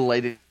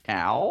mutilated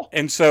cow?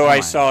 And so I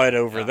saw it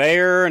over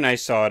there, and I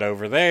saw it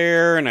over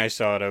there, and I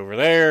saw it over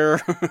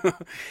there.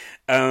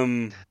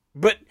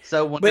 But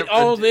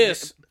all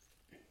this...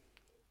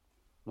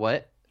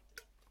 What?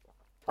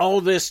 All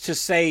this to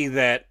say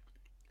that,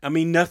 I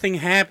mean, nothing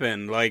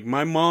happened. Like,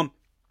 my mom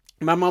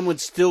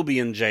would still be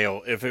in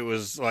jail if it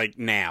was, like,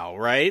 now,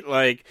 right?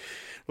 Like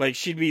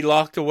she'd be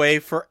locked away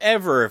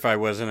forever if I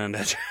wasn't in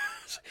that.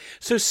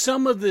 So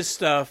some of this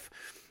stuff,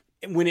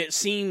 when it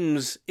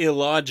seems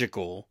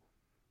illogical,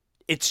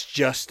 it's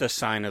just a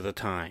sign of the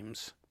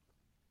times.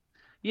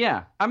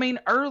 Yeah. I mean,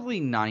 early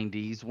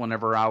 90s,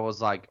 whenever I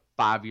was, like,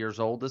 5 years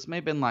old, this may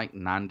have been, like,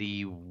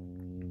 90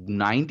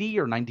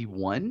 or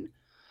 91.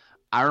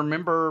 I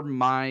remember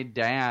my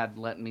dad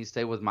letting me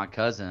stay with my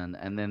cousin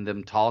and then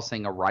them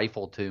tossing a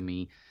rifle to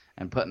me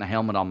and putting a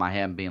helmet on my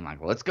head and being like,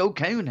 let's go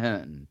coon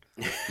hunting.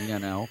 You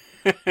know,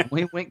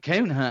 we went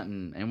coon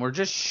hunting and we're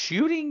just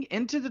shooting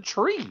into the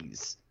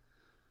trees.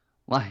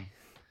 Like,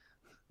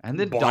 and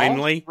then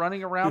blindly dogs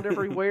running around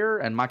everywhere.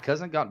 And my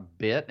cousin got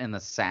bit in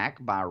the sack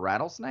by a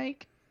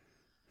rattlesnake.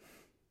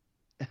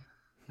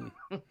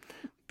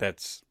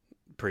 That's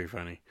pretty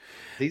funny.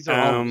 These are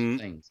all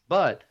things.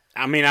 But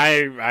I mean,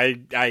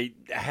 I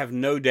have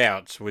no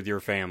doubts with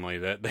your family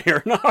that they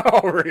are not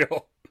all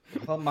real.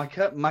 Well, my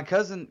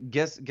cousin,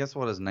 guess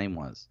what his name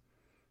was?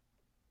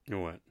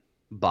 What?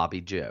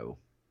 Bobby Joe.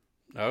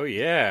 Oh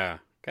yeah,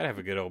 gotta have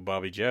a good old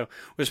Bobby Joe.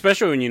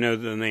 Especially when you know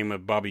the name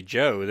of Bobby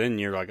Joe, then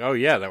you're like, oh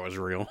yeah, that was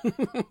real.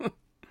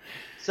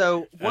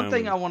 So one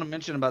thing I want to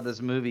mention about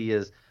this movie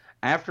is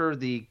after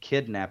the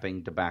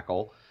kidnapping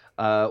debacle,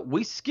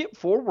 we skip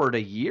forward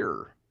a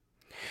year.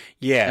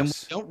 Yes. And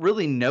we don't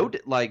really note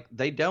it. Like,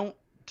 they don't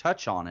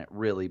touch on it,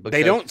 really. Because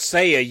they don't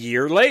say a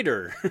year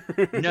later.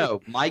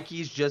 No,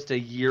 Mikey's just a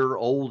year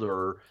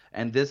older,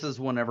 and this is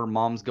whenever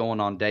Mom's going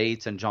on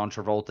dates, and John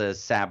Travolta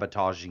is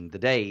sabotaging the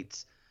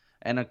dates.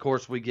 And, of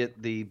course, we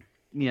get the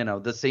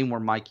scene where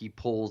Mikey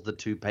pulls the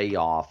toupee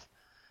off,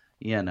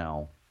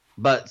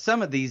 But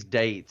some of these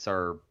dates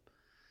are...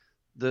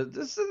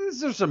 This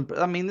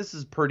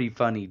is pretty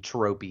funny,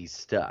 tropey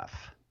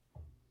stuff.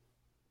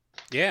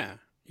 Yeah.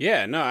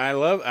 Yeah, no, I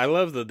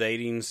love the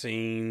dating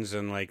scenes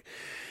and like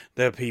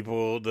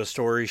the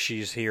stories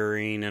she's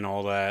hearing and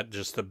all that,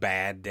 just the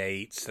bad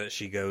dates that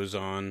she goes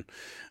on.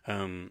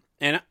 And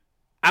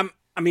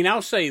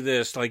I'll say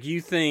this, like,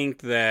 you think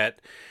that,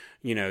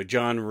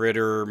 John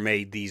Ritter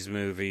made these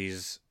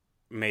movies,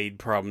 made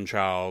Problem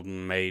Child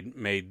and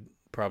made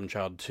Problem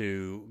Child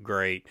 2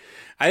 great.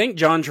 I think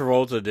John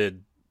Travolta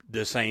did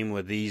the same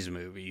with these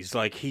movies.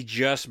 Like, he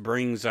just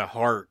brings a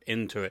heart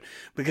into it,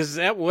 because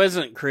that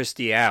wasn't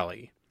Kirstie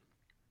Alley.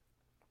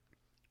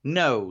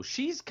 No,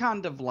 she's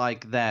kind of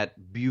like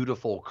that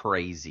beautiful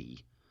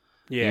crazy.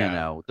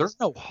 Yeah. There's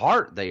no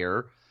heart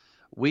there.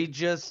 We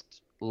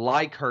just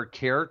like her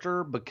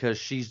character because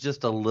she's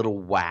just a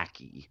little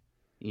wacky.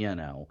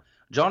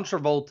 John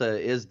Travolta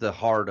is the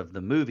heart of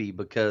the movie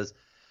because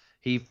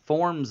he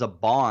forms a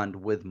bond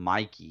with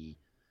Mikey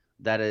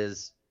that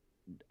is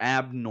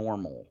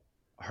abnormal.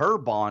 Her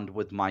bond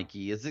with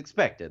Mikey is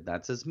expected.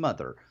 That's his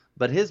mother.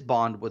 But his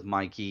bond with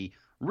Mikey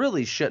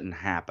really shouldn't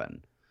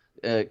happen.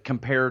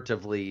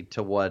 Comparatively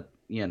to what,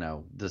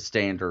 the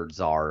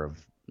standards are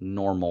of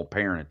normal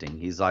parenting.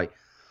 He's like,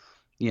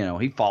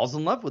 he falls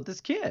in love with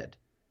this kid.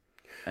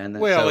 And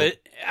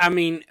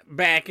then,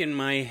 back in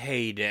my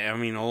heyday,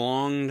 a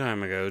long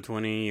time ago,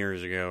 20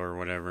 years ago or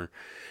whatever,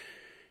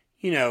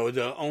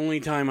 the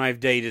only time I've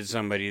dated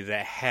somebody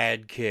that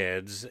had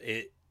kids,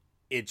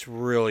 it's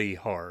really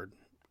hard.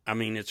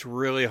 It's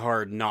really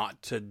hard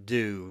not to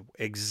do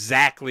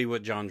exactly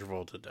what John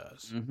Travolta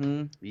does.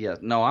 Mm-hmm. Yeah.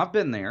 No, I've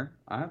been there.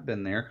 I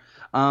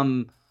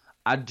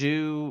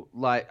do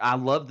I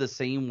love the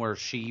scene where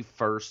she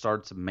first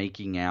starts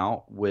making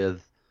out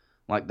with,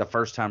 like, the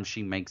first time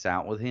she makes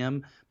out with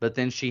him, but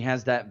then she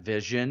has that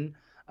vision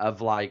of,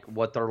 like,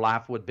 what their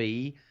life would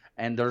be.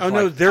 And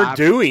there's they're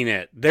doing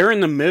it. They're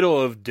in the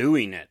middle of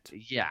doing it.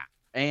 Yeah.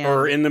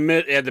 Or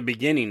at the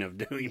beginning of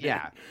doing it.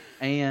 Yeah.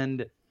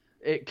 And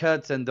it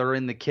cuts and they're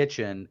in the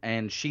kitchen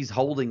and she's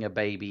holding a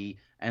baby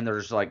and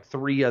there's like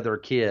 3 other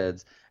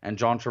kids and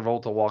John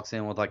Travolta walks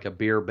in with like a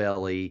beer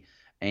belly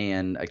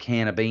and a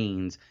can of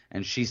beans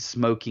and she's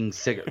smoking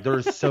cigarettes.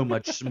 There's so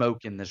much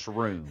smoke in this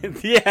room.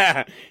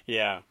 Yeah.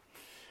 Yeah.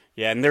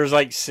 Yeah. And there's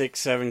like 6,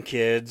 7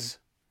 kids.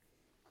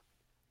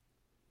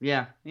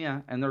 Yeah,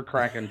 yeah, and they're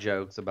cracking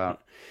jokes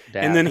about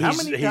Dad. And then how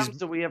he's- many he's- times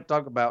do we have to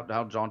talk about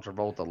how John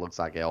Travolta looks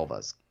like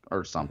Elvis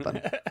or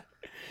something?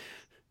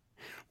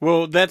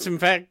 Well, that's in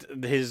fact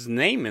his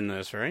name in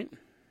this, right?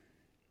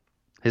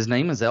 His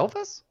name is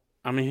Elvis?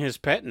 I mean, his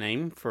pet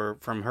name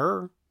from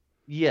her.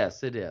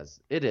 Yes, it is.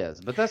 It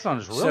is, but that's not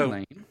his real So-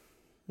 name.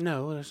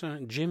 No, that's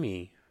not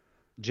Jimmy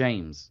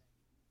James.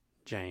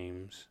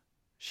 James.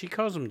 She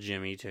calls him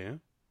Jimmy too.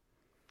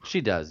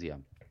 She does, yeah.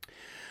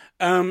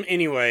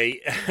 Anyway,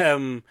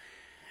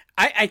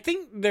 I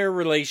think their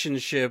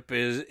relationship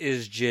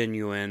is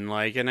genuine,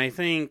 like, and I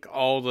think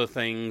all the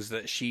things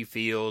that she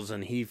feels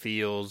and he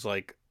feels,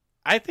 like,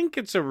 I think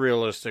it's a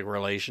realistic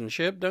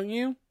relationship, don't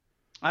you?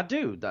 I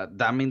do.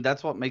 I mean,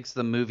 that's what makes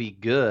the movie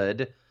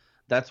good.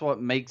 That's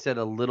what makes it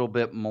a little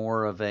bit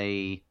more of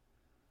a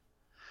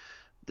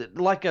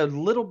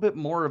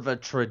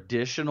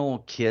traditional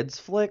kids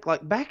flick.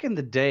 Like back in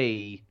the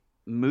day,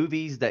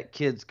 movies that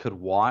kids could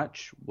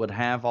watch would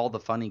have all the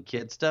funny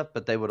kid stuff,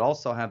 but they would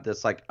also have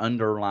this like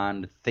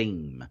underlined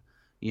theme,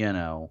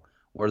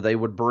 where they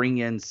would bring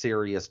in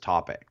serious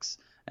topics.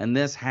 And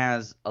this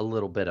has a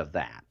little bit of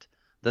that.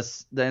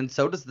 Then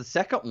so does the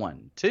second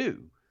one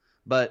too.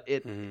 But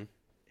it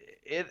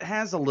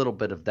has a little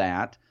bit of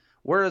that.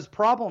 Whereas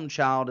Problem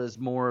Child is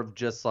more of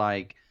just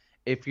like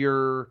if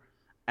you're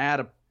at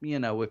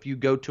if you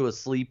go to a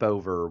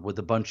sleepover with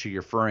a bunch of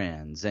your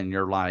friends and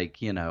you're like,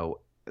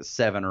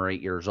 7 or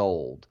 8 years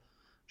old,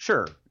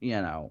 sure,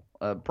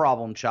 a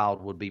Problem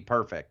Child would be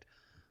perfect.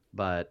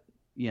 But,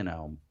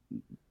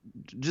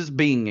 just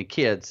being a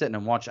kid sitting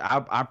and watching,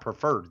 I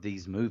preferred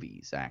these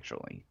movies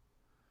actually.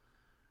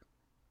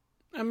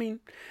 I mean,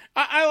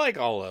 I like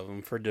all of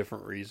them for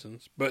different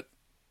reasons, but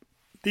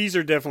these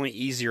are definitely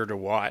easier to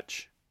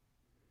watch.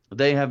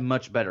 They have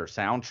much better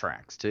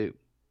soundtracks too.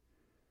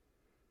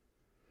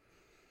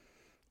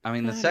 I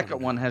mean, the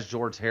second one has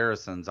George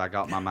Harrison's "I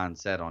Got My Mind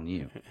Set on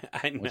You."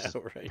 I know,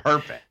 right?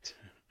 Perfect.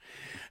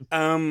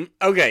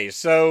 Okay,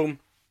 so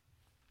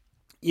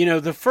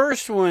the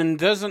first one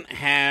doesn't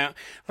have,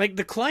 like,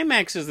 the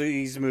climaxes of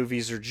these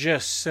movies are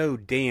just so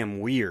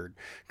damn weird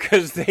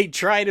because they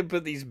try to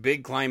put these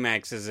big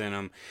climaxes in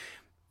them,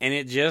 and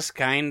it just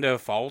kind of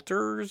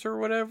falters or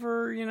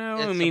whatever. It's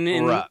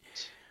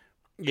abrupt.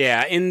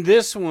 Yeah, in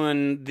this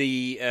one,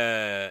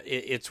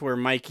 it's where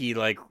Mikey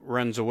like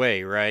runs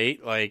away,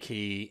 right? Like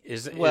he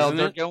is. Well, isn't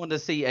they're it? going to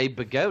see a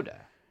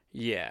pagoda.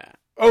 Yeah.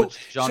 Oh,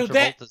 Which John so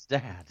Travolta's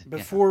dad.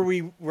 before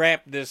we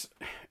wrap this,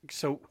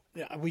 so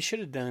we should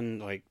have done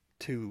like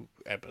 2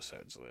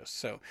 episodes of this,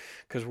 so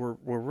because we're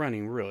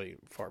running really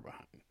far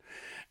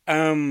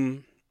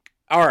behind.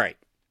 All right.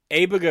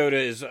 Abe Vigoda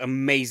is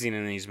amazing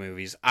in these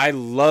movies. I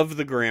love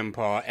the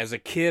grandpa. As a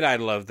kid, I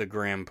loved the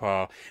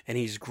grandpa, and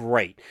he's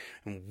great.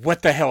 And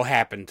what the hell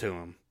happened to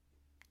him?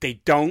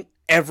 They don't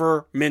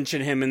ever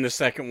mention him in the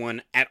second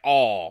one at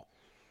all.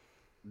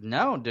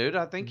 No, dude,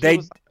 I think he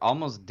was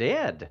almost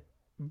dead.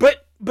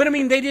 But I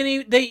mean,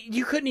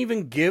 you couldn't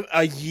even give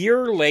a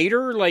year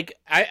later. Like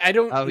I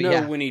don't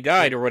know when he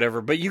died or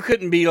whatever. But you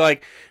couldn't be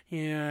like,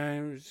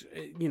 yeah,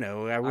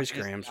 I wish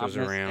Gramps was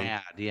around.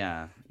 Dad.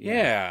 Yeah.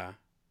 Yeah.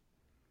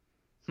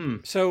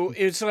 So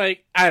it's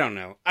like, I don't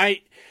know.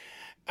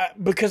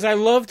 Because I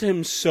loved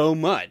him so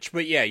much.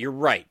 But yeah, you're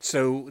right.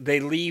 So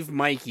they leave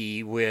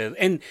Mikey with,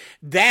 and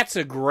that's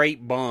a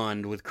great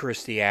bond with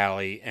Kirstie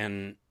Alley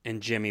and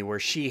Jimmy, where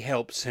she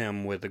helps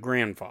him with the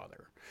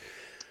grandfather.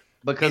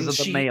 Because of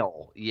the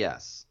mail,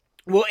 yes.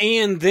 Well,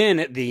 and then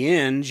at the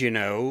end,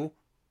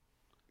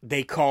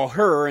 they call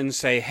her and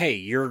say, hey,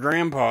 your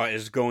grandpa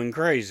is going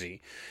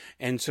crazy.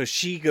 And so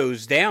she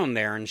goes down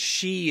there and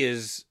she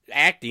is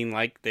acting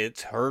like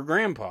it's her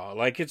grandpa.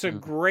 Like it's a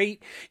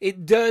great,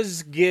 it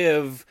does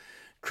give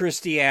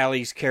Kirstie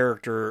Alley's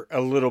character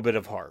a little bit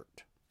of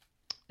heart.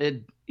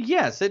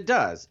 Yes, it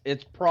does.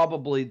 It's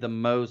probably the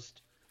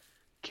most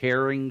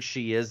caring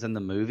she is in the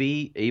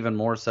movie, even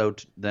more so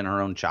than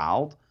her own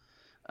child.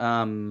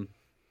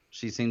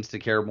 She seems to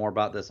care more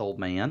about this old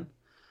man.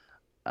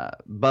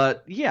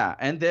 But yeah,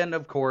 and then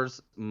of course,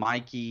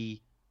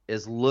 Mikey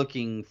is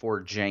looking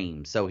for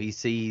James. So he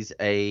sees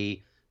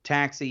a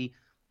taxi.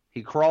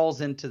 He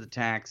crawls into the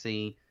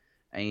taxi,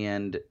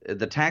 and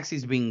the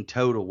taxi's being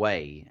towed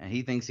away, and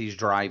he thinks he's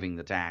driving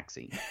the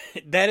taxi.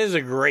 That is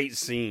a great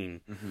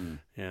scene. Mm-hmm.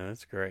 Yeah,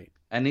 that's great.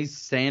 And he's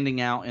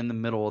standing out in the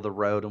middle of the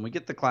road, and we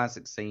get the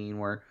classic scene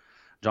where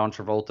John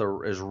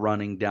Travolta is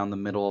running down the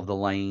middle of the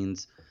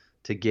lanes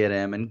to get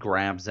him and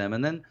grabs him,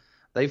 and then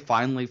they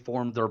finally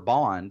form their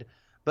bond.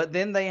 But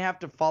then they have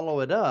to follow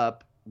it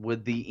up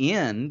with the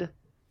end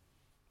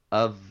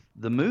of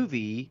the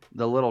movie,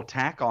 the little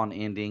tack-on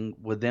ending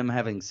with them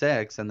having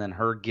sex and then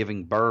her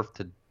giving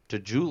birth to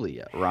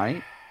Julia,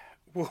 right?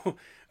 Well,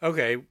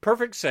 okay,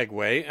 perfect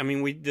segue. I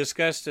mean, we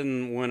discussed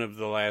in one of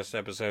the last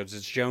episodes,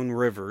 it's Joan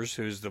Rivers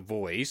who's the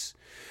voice.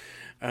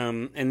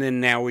 And then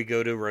now we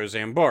go to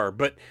Roseanne Barr.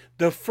 But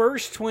the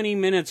first 20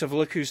 minutes of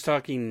Look Who's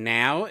Talking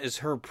Now is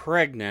her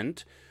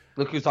pregnant.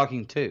 Look Who's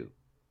Talking To.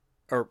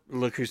 Or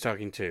Look Who's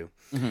Talking To.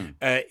 Mm-hmm.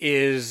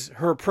 Is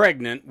her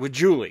pregnant with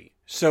Julie.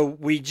 So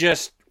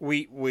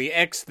we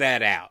X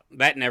that out.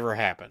 That never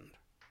happened.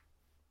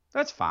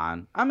 That's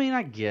fine. I mean,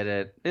 I get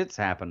it. It's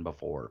happened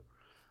before.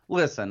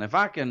 Listen, if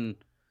I can,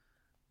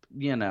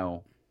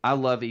 I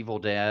love Evil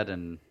Dead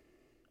and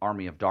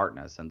Army of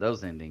Darkness, and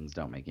those endings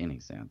don't make any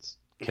sense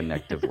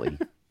connectively.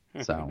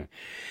 So,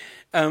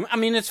 I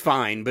mean, it's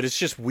fine, but it's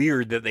just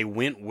weird that they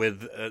went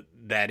with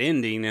that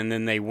ending, and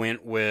then they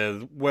went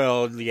with,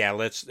 well,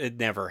 yeah, it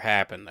never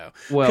happened though.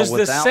 Well, because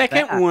the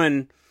second that,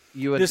 one,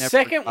 you would the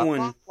second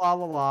one, la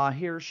la la,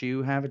 here,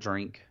 shoe, have a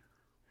drink.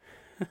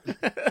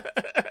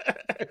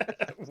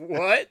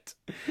 What?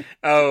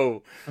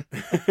 Oh.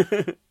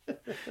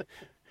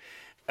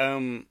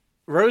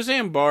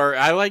 Roseanne Barr,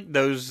 I like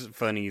those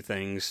funny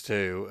things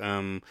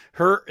too.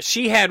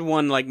 She had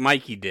one like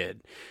Mikey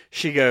did.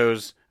 She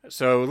goes,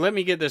 so let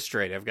me get this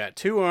straight. I've got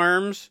 2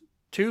 arms,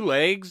 2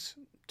 legs,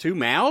 2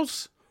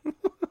 mouths.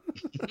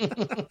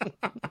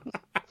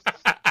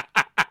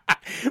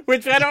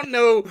 Which I don't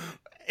know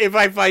if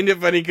I find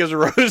it funny because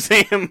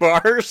Roseanne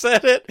Barr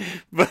said it,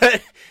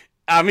 but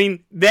I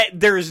mean that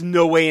there is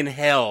no way in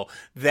hell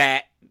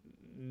that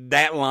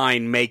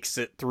line makes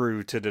it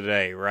through to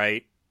today,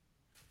 right?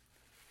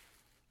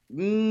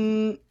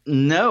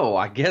 No,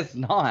 I guess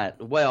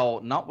not.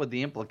 Well, not with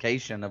the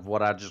implication of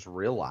what I just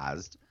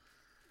realized.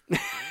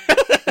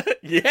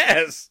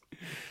 Yes.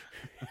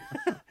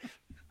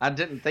 I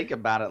didn't think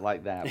about it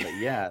like that, but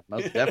yeah,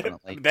 most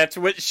definitely. That's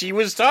what she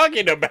was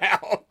talking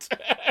about.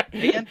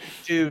 And,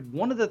 dude,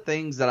 one of the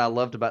things that I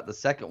loved about the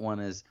second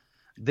one is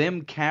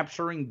them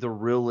capturing the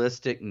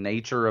realistic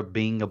nature of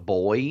being a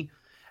boy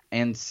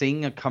and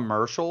seeing a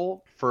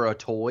commercial for a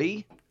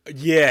toy.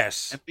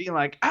 Yes. And being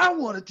like, I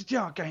wanted to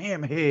junk a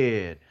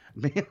hammerhead.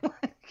 Being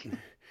like,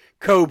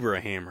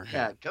 Cobra Hammerhead.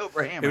 yeah,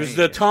 Cobra Hammerhead. It was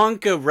the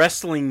Tonka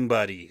Wrestling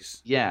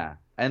Buddies. Yeah.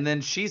 And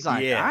then she's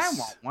like, Yes. I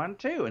want one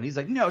too. And he's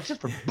like, no, it's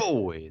just for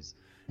boys.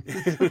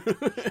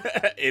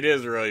 It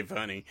is really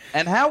funny.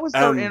 And how was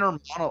their inner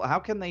monologue? How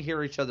can they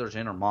hear each other's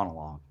inner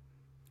monologue?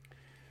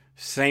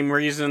 Same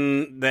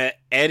reason that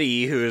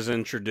Eddie, who is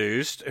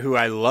introduced, who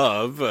I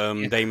love,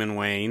 Damon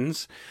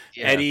Wayans,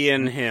 Yeah. Eddie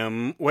and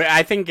him. Well,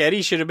 I think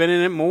Eddie should have been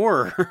in it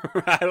more.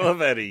 I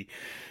love Eddie.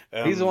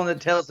 He's the one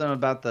that tells them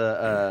about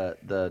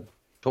the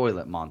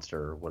toilet monster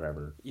or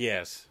whatever.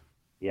 Yes.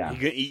 Yeah. You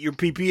can eat your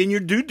pee-pee and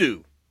your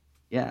doo-doo.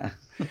 Yeah.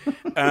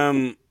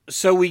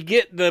 So we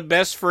get the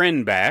best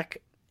friend back,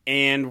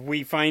 and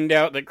we find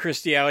out that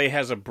Kirstie Alley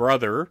has a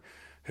brother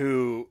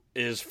who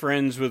is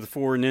friends with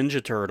 4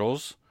 Ninja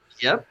Turtles.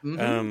 Yep.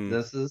 Mm-hmm.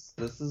 This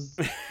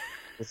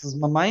is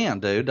my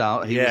man, dude.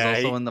 He was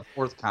also in The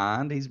Fourth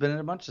Kind. He's been in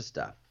a bunch of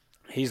stuff.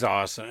 He's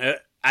awesome.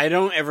 I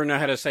don't ever know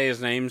how to say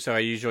his name, so I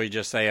usually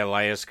just say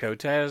Elias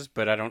Koteas,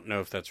 but I don't know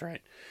if that's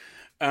right.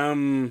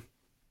 But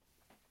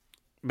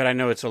I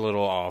know it's a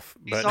little off.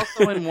 But... He's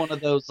also in one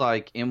of those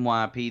like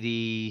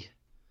NYPD,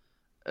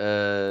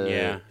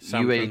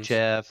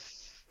 UHF,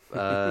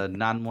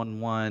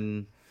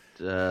 911,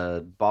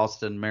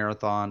 Boston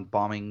Marathon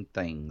bombing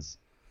things.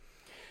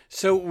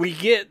 So we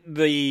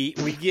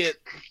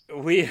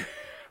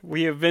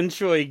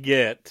eventually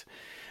get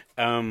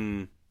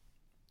him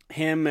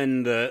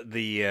and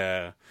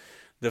the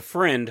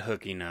friend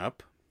hooking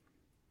up.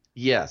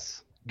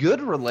 Yes,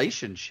 good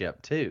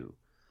relationship too.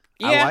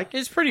 Yeah,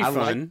 it's pretty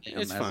fun.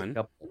 It's fun.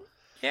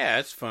 Yeah,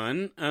 it's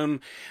fun.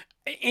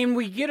 And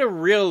we get a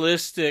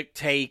realistic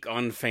take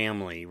on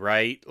family,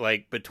 right?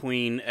 Like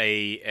between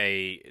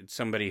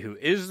somebody who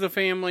is the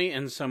family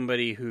and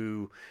somebody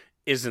who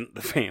isn't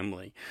the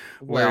family.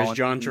 Whereas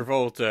John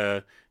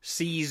Travolta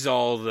sees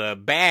all the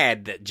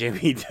bad that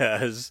Jimmy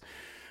does.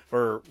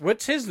 Or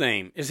what's his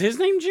name? Is his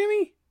name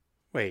Jimmy?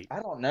 Wait.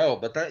 I don't know,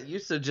 but that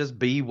used to just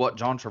be what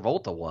John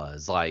Travolta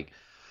was. Like,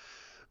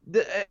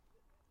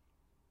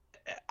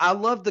 I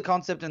love the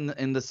concept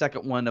in the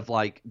second one of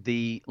like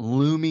the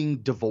looming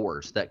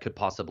divorce that could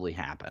possibly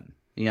happen.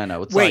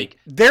 It's like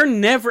they're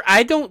never.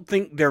 I don't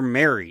think they're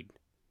married.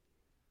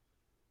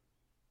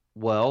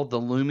 Well, the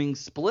looming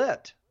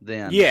split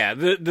then. Yeah,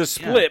 the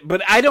split,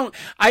 but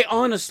I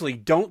honestly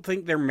don't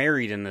think they're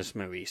married in this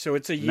movie. So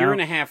it's a year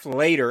and a half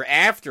later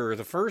after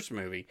the first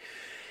movie.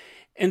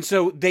 And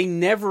so they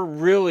never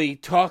really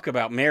talk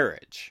about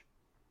marriage.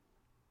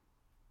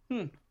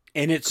 And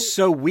it's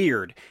so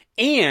weird.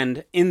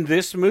 And in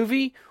this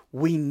movie,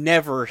 we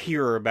never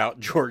hear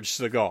about George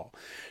Segal.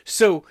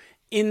 So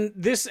in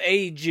this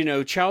age,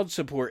 child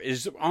support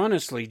is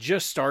honestly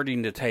just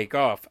starting to take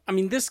off. I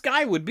mean, this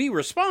guy would be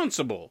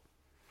responsible.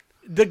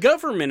 The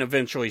government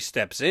eventually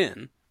steps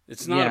in.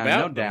 It's not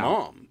about the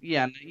mom.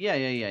 Yeah.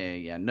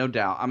 No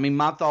doubt. I mean,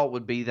 my thought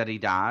would be that he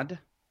died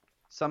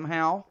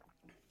somehow.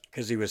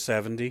 Because he was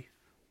 70?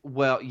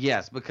 Well,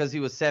 yes, because he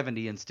was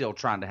 70 and still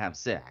trying to have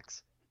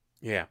sex.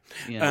 Yeah.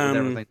 With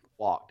everything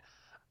walked.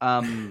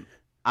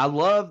 I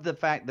love the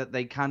fact that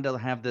they kind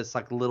of have this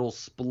like little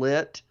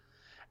split,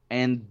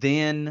 and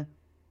then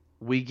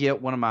we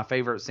get one of my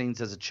favorite scenes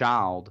as a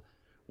child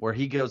where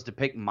he goes to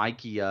pick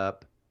Mikey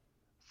up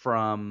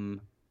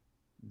from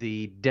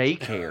the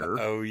daycare.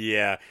 Oh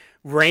yeah,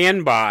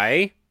 ran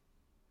by.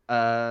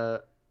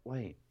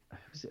 Wait,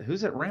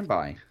 Who's it ran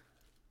by?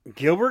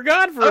 Gilbert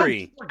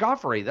Gottfried. Oh,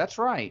 Godfrey, that's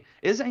right.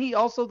 Isn't he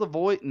also the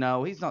voice?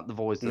 No, he's not the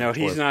voice of No, the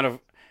he's toilet. not a.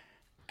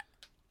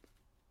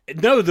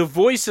 No, the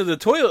voice of the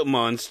toilet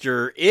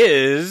monster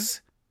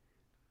is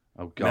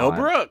Oh, God. Mel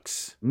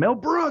Brooks. Mel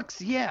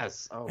Brooks,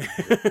 yes. Oh,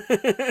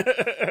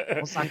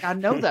 it's like, I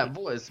know that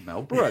voice.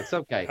 Mel Brooks,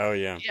 okay. Oh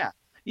yeah. Yeah,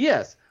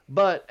 yes.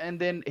 But, and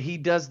then he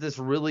does this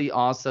really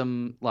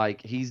awesome,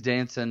 like, he's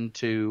dancing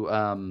to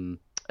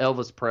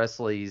Elvis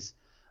Presley's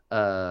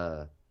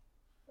Jailhouse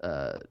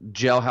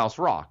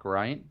Rock,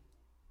 right?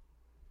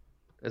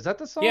 Is that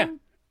the song? Yeah.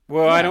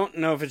 Well, Yeah. I don't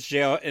know if it's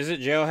Is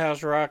it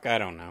Jailhouse Rock? I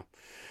don't know.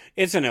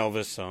 It's an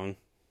Elvis song.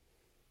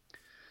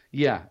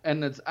 Yeah,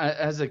 and it's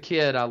as a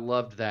kid, I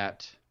loved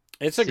that.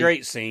 It's a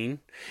great scene.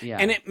 Yeah,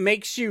 And it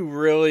makes you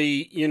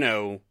really,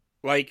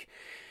 like,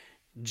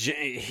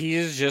 he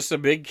is just a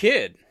big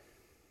kid.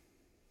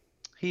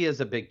 he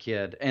is a big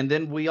kid. And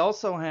then we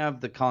also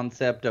have the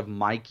concept of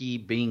Mikey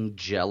being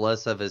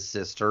jealous of his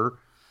sister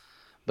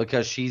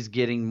because she's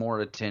getting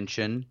more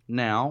attention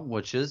now,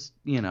 which is,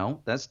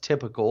 that's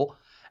typical.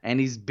 And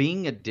he's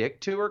being a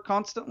dick to her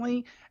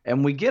constantly.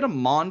 And we get a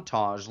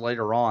montage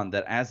later on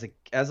that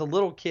as a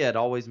little kid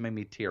always made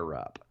me tear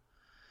up.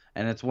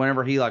 And it's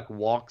whenever he like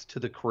walks to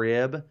the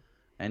crib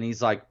and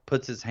he's like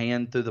puts his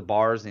hand through the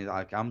bars and he's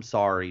like, "I'm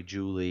sorry,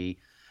 Julie."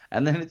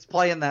 And then it's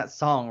playing that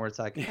song where it's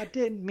like, "I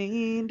didn't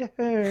mean to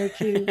hurt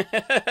you.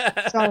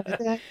 Sorry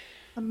that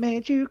I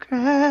made you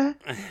cry."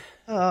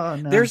 Oh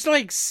no. There's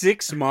like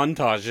 6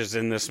 montages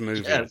in this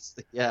movie. Yes,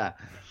 yeah.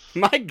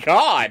 My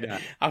God. Yeah.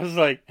 I was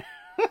like...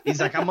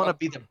 He's like, "I'm going to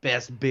be the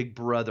best big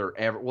brother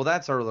ever." Well,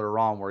 that's earlier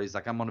on where he's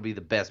like, "I'm going to be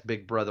the best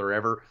big brother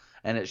ever."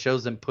 And it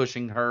shows him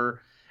pushing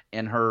her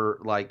and her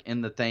like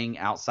in the thing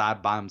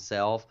outside by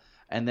himself.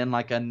 And then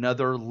like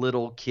another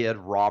little kid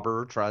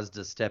robber tries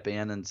to step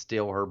in and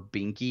steal her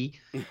binky.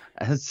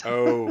 And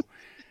so-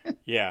 Oh,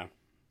 yeah.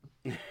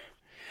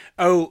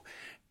 Oh,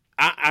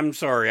 I'm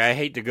sorry. I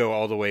hate to go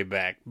all the way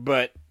back,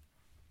 but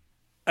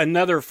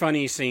another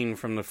funny scene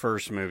from the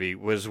first movie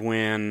was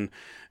when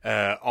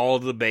all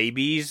the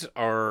babies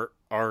are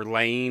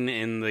laying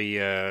in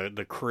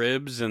the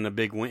cribs in the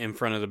in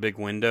front of the big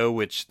window,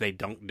 which they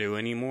don't do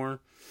anymore.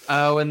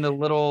 Oh, and the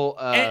little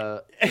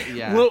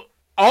yeah. Well,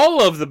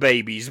 all of the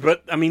babies,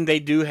 but I mean they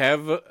do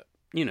have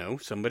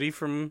somebody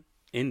from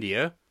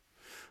India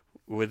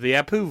with the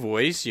Apu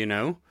voice,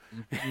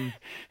 Mm-hmm.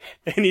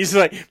 and he's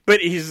like, but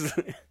he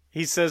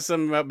says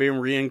something about being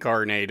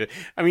reincarnated.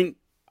 I mean,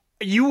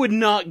 you would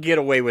not get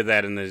away with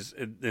that in these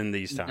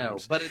times. No,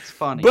 but it's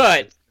funny.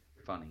 But it's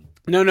funny.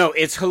 No,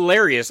 it's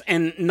hilarious,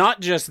 and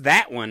not just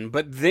that one,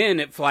 but then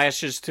it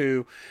flashes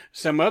to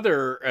some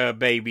other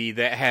baby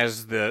that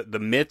has the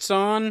mitts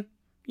on,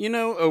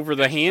 over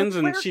the hands,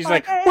 and "Where's she's my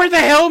like, hands?" "Where the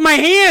hell are my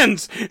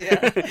hands?"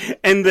 Yeah.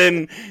 and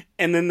then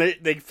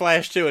they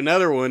flash to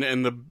another one,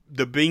 and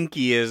the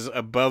binky is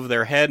above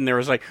their head, and there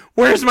was like,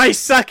 "Where's my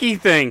sucky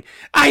thing?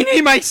 I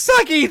need my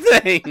sucky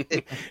thing."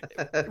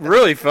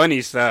 Really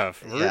funny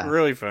stuff. Yeah.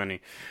 Really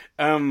funny.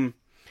 All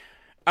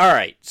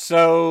right,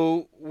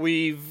 so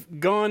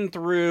we've gone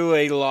through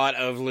a lot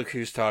of Look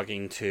Who's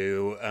Talking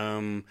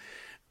To.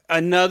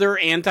 Another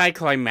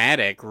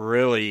anticlimactic,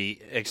 really,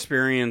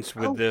 experience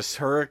with this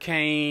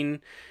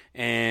hurricane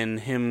and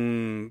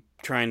him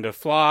trying to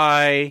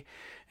fly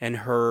and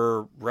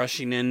her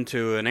rushing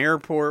into an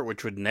airport,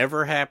 which would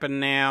never happen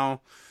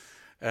now.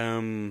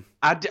 I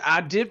did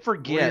What are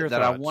forget your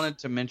that I thoughts? wanted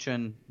to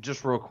mention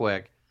just real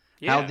quick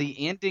Yeah. how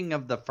the ending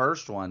of the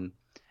first one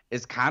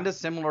is kind of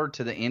similar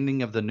to the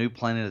ending of the new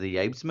Planet of the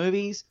Apes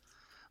movies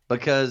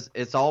because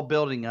it's all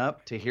building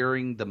up to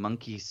hearing the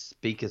monkey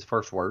speak his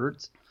first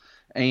words.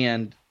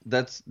 And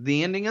that's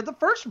the ending of the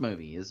first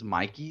movie is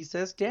Mikey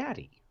says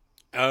daddy.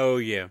 Oh,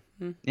 yeah.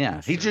 Yeah,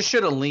 That's he true. just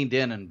should have leaned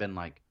in and been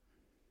like,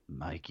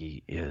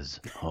 "Mikey is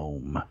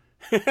home."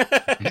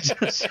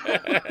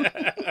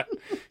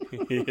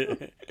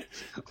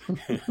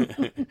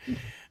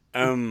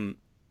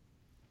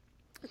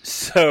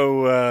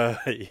 So,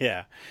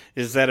 yeah.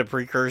 Is that a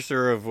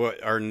precursor of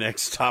what our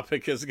next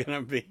topic is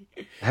going to be?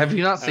 Have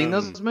you not seen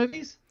those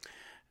movies?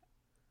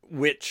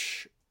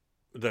 Which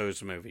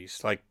those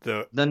movies? Like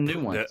the The new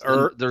ones.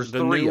 There's the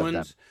 3 new of them.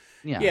 ones?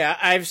 Yeah. Yeah,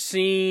 I've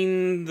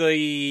seen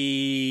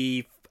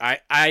I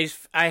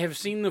have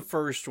seen the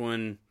first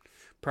one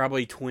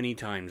probably 20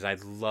 times. I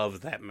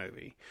love that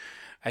movie.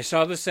 I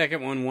saw the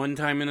second one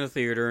time in a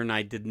theater, and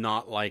I did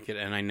not like it,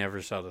 and I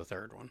never saw the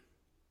third one.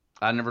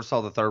 I never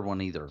saw the third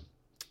one either.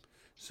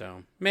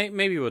 So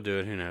maybe we'll do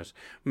it. Who knows?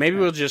 Maybe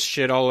we'll just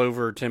shit all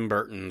over Tim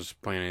Burton's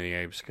Planet of the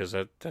Apes because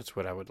that's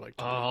what I would like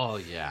to do. Oh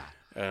yeah.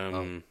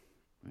 Yeah.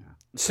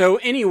 So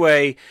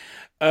anyway,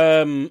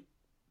 yeah,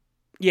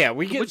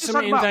 we Can get we just some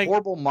talk about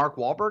horrible Mark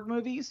Wahlberg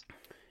movies?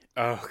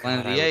 Oh, God,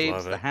 Planet of I the would Apes,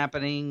 love The it.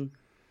 Happening.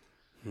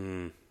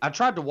 Hmm. I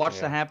tried to watch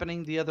Yeah. The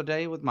Happening the other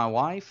day with my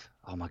wife.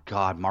 Oh my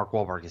God, Mark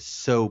Wahlberg is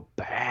so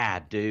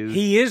bad, dude.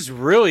 He is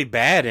really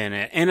bad in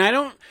it, and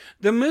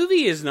the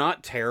movie is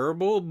not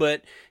terrible,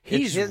 but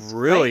he's his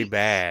really face.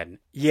 bad.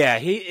 Yeah,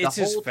 it's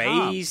his whole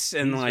time. face,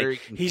 and He's like very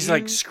he's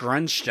like confused.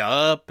 scrunched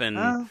up, and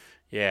Huh?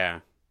 Yeah.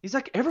 He's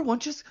like, everyone,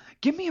 just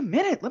give me a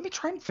minute. Let me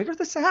try and figure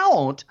this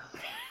out.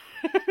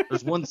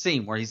 There's one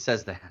scene where he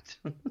says that.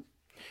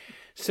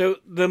 So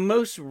the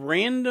most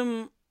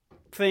random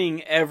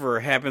thing ever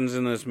happens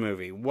in this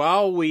movie.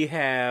 While we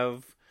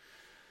have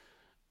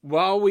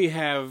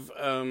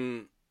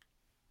Kirstie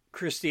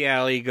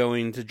Alley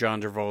going to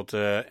John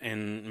Travolta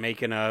and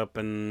making up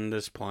and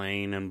this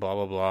plane and blah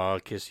blah blah,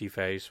 kissy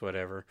face,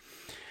 whatever.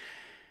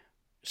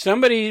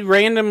 Somebody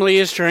randomly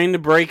is trying to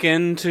break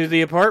into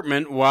the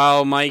apartment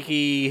while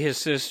Mikey, his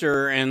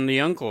sister, and the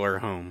uncle are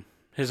home.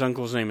 His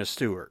uncle's name is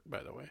Stuart,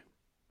 by the way.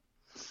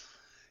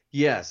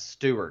 Yes,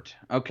 Stuart.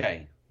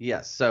 Okay.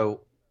 Yes.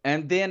 So,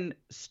 and then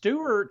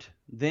Stuart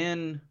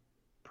then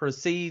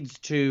proceeds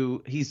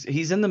to,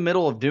 he's in the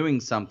middle of doing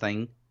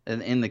something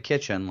in the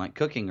kitchen, like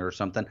cooking or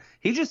something.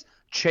 He just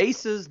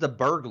chases the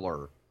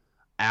burglar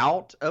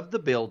out of the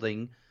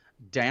building,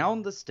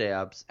 down the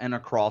steps, and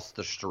across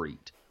the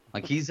street.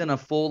 Like he's in a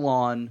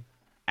full-on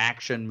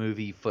action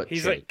movie foot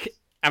chase.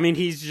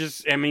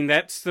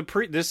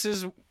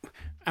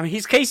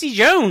 He's Casey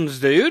Jones,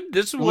 dude.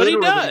 This is what he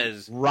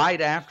does. Right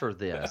after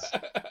this,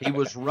 he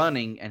was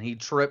running and he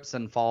trips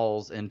and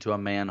falls into a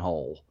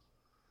manhole.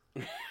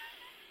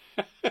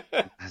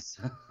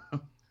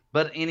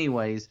 But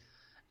anyways,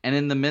 and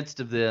in the midst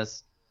of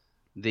this,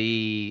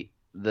 the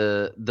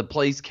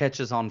place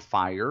catches on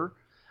fire,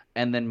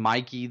 and then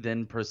Mikey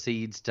then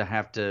proceeds to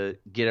have to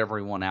get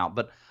everyone out.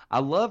 But I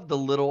love the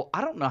little,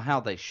 I don't know how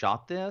they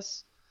shot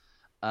this,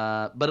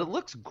 but it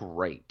looks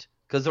great.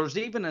 Because there's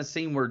even a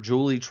scene where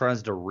Julie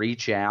tries to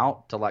reach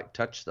out to like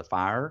touch the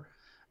fire,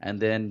 and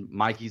then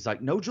Mikey's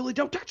like, "No, Julie,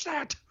 don't touch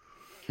that."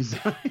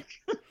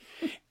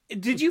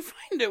 Did you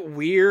find it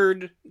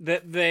weird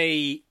that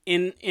they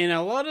in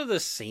a lot of the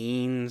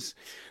scenes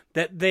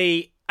that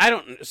they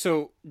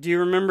so do you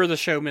remember the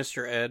show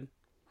Mr. Ed?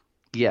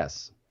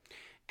 Yes.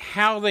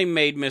 How they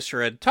made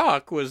Mr. Ed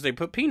talk was they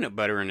put peanut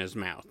butter in his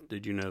mouth.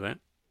 Did you know that?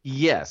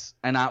 Yes,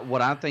 and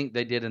what I think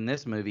they did in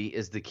this movie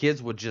is the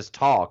kids would just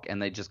talk and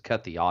they just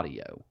cut the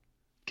audio.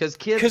 Because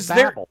kids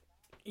babble.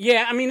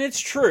 Yeah, I mean, it's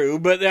true,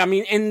 but I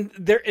mean, and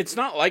it's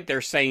not like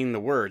they're saying the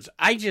words.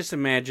 I just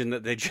imagine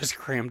that they just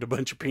crammed a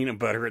bunch of peanut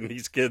butter in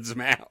these kids'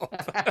 mouth.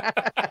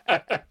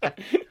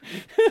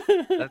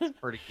 That's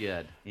pretty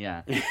good,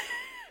 yeah.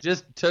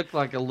 Just took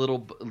like a little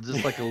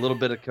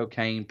bit of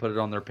cocaine, put it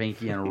on their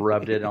pinky, and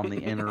rubbed it on the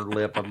inner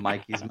lip of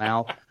Mikey's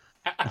mouth.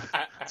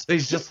 So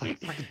he's just like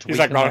fucking tweaking. He's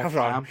like,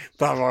 blah,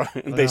 blah.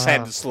 They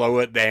had to slow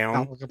it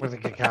down.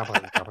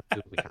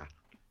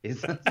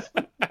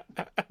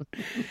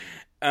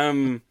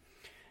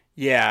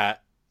 Yeah,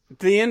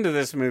 the end of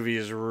this movie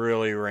is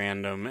really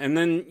random, and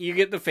then you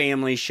get the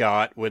family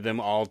shot with them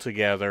all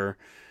together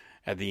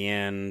at the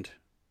end,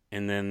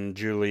 and then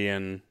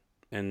Julian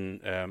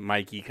and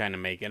Mikey kind of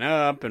making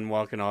up and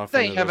walking off.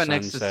 They have an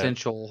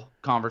existential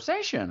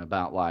conversation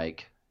about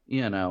like,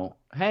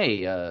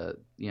 hey,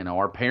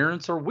 our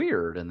parents are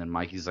weird. And then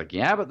Mikey's like,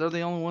 yeah, but they're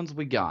the only ones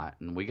we got.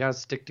 And we got to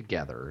stick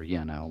together,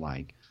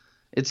 like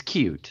it's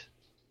cute.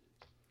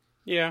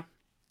 Yeah.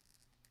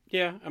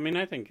 Yeah. I mean,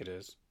 I think it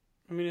is.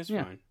 I mean, it's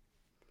fine.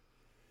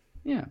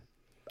 Yeah.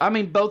 I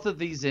mean, both of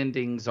these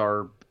endings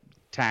are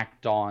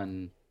tacked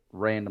on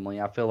randomly.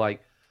 I feel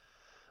like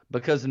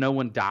because no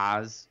one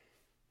dies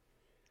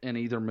in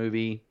either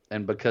movie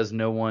and because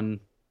nothing.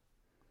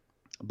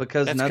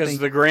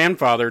 The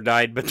grandfather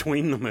died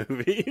between the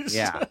movies.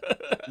 Yeah.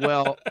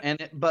 Well,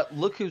 but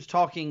Look Who's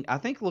Talking. I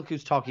think Look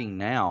Who's Talking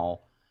Now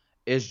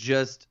is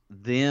just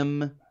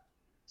them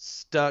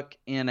stuck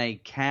in a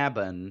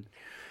cabin,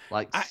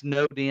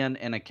 snowed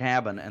in a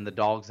cabin, and the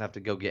dogs have to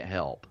go get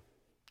help.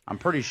 I'm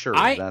pretty sure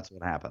that's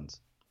what happens.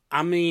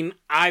 I mean,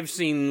 I've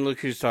seen Look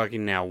Who's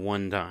Talking Now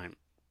one time.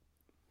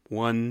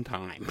 Well,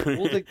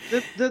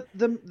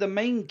 the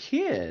main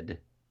kid.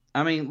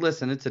 I mean,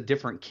 listen, it's a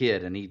different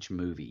kid in each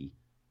movie.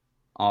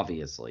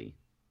 Obviously.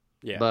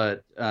 Yeah.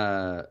 But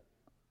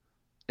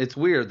it's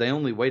weird. They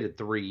only waited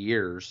 3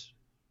 years.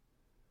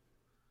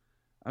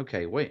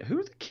 Okay, wait. Who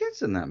are the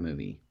kids in that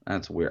movie?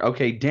 That's weird.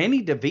 Okay,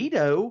 Danny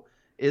DeVito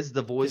is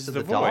the voice of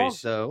the dog,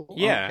 though.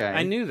 Yeah, okay.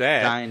 I knew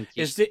that. Diane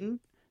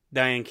Keaton.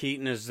 Diane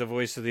Keaton is the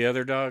voice of the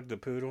other dog, the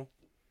poodle.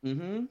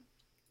 Mm-hmm.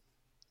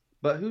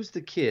 But who's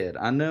the kid?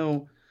 I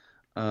know.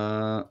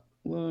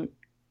 Look.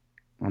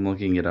 I'm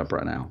looking it up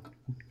right now.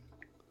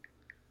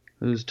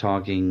 Who's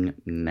talking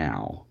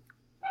now?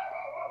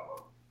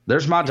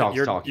 There's my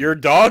dogs talking. Your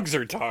dogs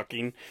are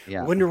talking.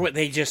 Yeah. Wonder what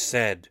they just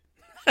said.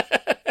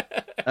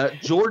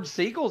 George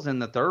Siegel's in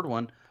the third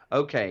one.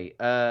 Okay.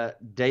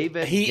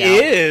 David. He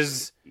Gallup.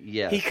 is.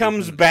 Yes. He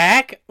comes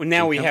back.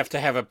 Now we have to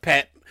have a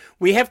pet.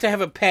 We have to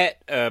have a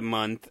pet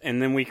month,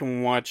 and then we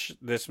can watch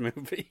this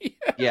movie.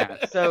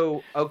 Yeah.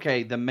 So,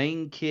 okay, the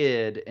main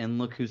kid in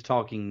Look Who's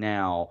Talking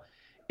Now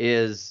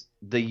is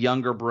the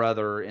younger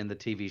brother in the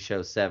TV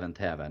show Seventh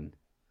Heaven.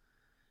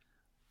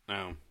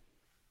 Oh.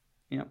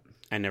 Yep.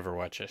 I never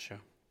watched that show.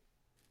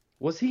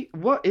 Was he?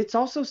 What? It's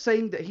also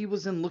saying that he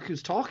was in Look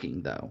Who's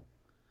Talking, though.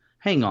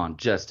 Hang on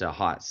just a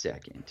hot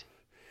second.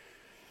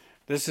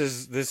 This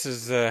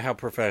is how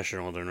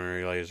professional the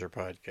Nerdy Laser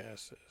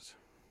podcast is.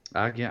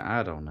 I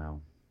don't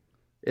know.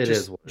 It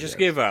is what it just is.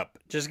 give up.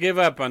 Just give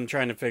up on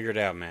trying to figure it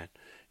out, man.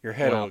 Your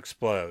head will Well-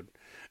 explode.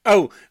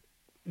 Oh,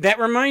 that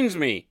reminds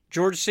me.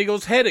 George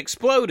Siegel's head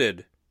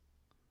exploded.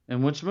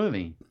 In which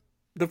movie?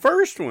 The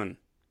first one.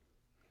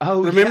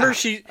 Oh, Remember yeah.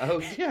 she? Oh,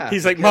 yeah.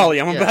 He's like, because- Molly,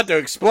 I'm yes. about to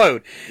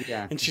explode.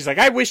 Yeah. And she's like,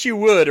 I wish you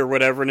would, or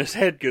whatever. And his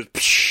head goes,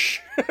 psh.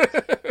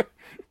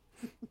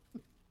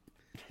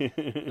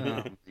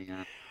 Oh,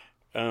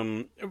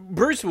 man.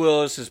 Bruce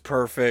Willis is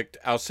perfect.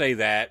 I'll say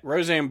that.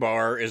 Roseanne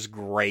Barr is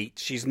great.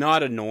 She's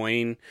not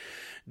annoying.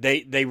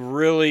 They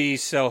really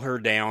sell her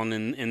down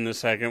in the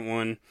second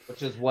one.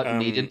 Which is what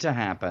needed to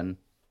happen.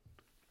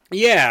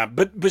 Yeah,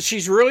 but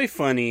she's really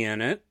funny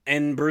in it,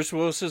 and Bruce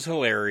Willis is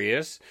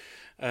hilarious.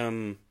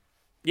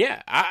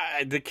 Yeah,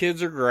 the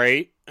kids are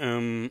great.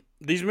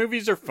 These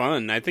movies are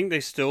fun. I think they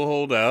still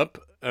hold up.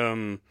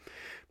 Some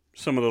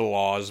of the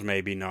laws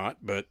maybe not,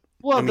 but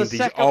Well, I mean, the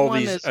second all one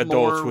these is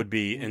adults more- would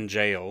be in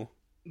jail.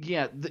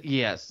 Yeah,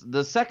 yes.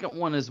 The second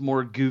one is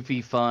more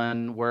goofy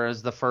fun,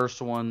 whereas the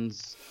first one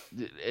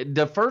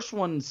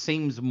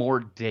seems more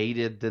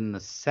dated than the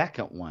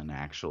second one,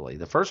 actually.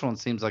 The first one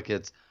seems like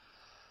it's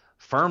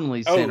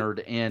firmly centered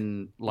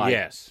in, like,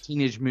 Yes.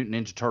 Teenage Mutant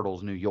Ninja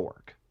Turtles New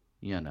York,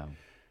 you know.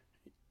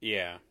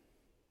 Yeah.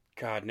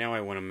 God, now I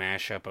want a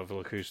mashup of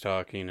Look Who's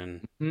Talking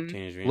and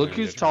Teenage Mutant Look Ninja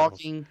Who's Turtles.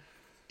 Talking,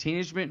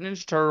 Teenage Mutant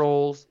Ninja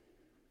Turtles,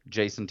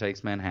 Jason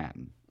Takes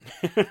Manhattan.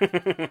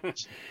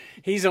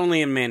 He's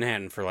only in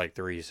Manhattan for like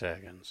 3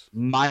 seconds.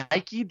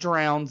 Mikey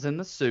drowns in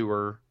the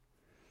sewer,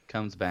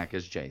 comes back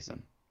as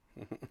Jason.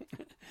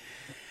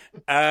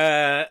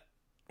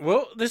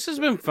 Well, this has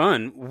been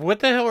fun. What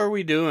the hell are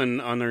we doing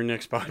on our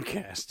next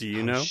podcast? Do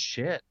you know?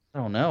 Shit. I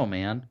don't know,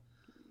 man.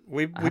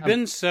 We've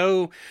been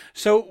so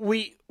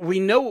we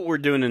know what we're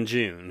doing in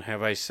June.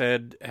 Have I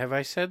said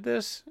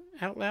this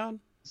out loud?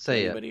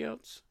 Say it. Anybody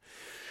else?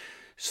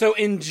 So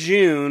in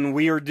June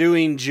we are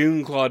doing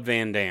June Claude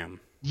Van Damme.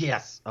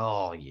 Yes.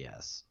 Oh,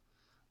 yes.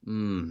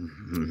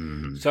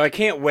 Mm-hmm. So I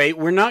can't wait.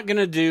 We're not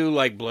gonna do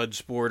like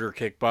Bloodsport or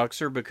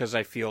Kickboxer because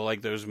I feel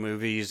like those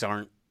movies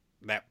aren't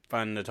that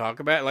fun to talk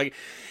about. Like,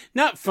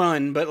 not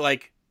fun, but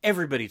like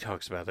everybody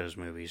talks about those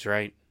movies,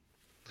 right?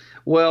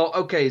 Well,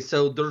 okay,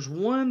 so there's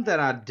one that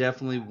I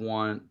definitely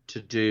want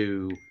to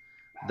do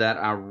that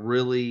I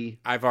really...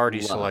 I've already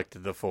love.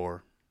 selected the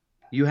 4.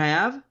 You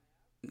have?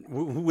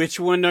 Which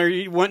one are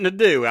you wanting to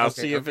do? I'll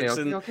Okay, see if okay, it's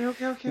okay, in.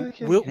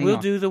 Okay. We'll Hang we'll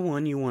on. do the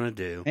one you want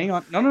to do. Hang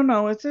on.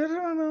 No. It's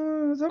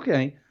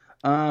okay.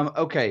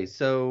 Okay,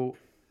 so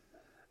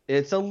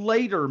it's a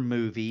later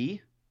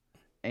movie,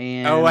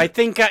 and Oh, I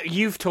think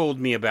you've told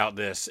me about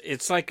this.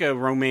 It's like a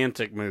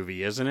romantic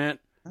movie, isn't it?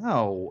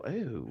 oh,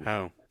 ew.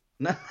 Oh,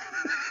 No.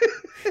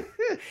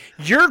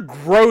 you're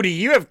grody.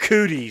 You have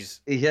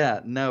cooties. Yeah,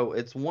 no,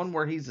 it's one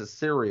where he's a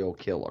serial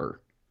killer.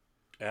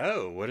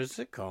 Oh, what is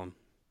it called?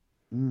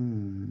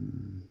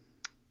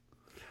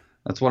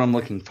 That's what I'm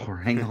looking for.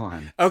 Hang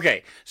on.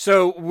 Okay,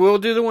 so we'll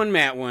do the one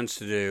Matt wants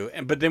to do,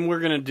 but then we're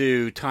gonna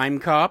do Time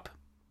Cop,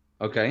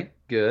 Okay,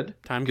 good.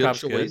 Time Good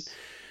Cop's choice. good.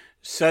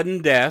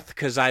 Sudden Death,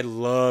 because I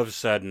love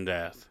Sudden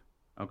Death.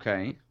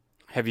 Okay.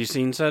 Have you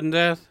seen Sudden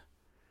Death?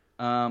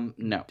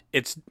 No.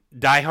 It's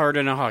Die Hard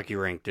in a hockey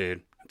rink,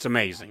 dude. It's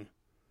amazing.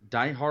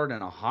 Die Hard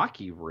in a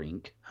hockey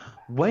rink.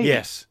 Wait.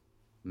 Yes.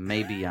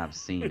 Maybe I've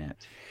seen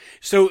it.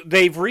 So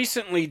they've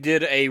recently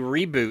did a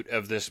reboot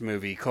of this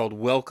movie called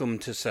Welcome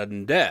to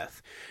Sudden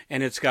Death,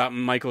 and it's got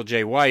Michael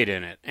J. White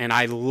in it, and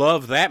I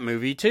love that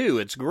movie too.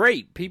 It's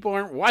great. People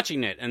aren't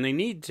watching it, and they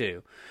need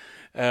to.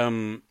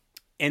 And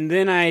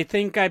then I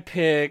think I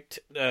picked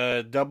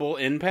Double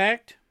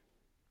Impact.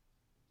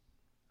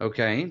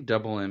 Okay,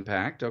 Double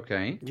Impact.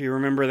 Okay. Do you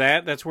remember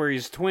that? That's where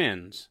he's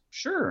twins.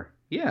 Sure.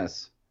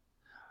 Yes.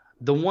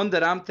 The one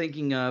that I'm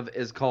thinking of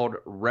is called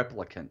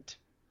Replicant.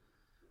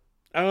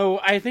 Oh,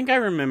 I think I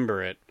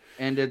remember it.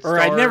 And it's Or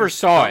I never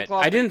saw it.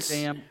 I didn't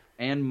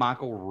and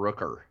Michael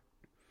Rooker.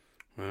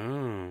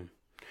 Oh.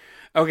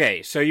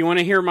 Okay, so you want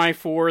to hear my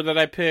 4 that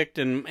I picked,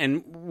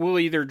 and we'll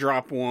either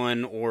drop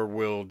one or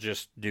we'll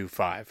just do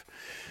 5.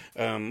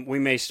 We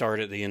may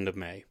start at the end of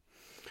May.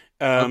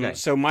 Okay.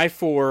 So my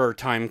 4 are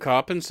Time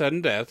Cop and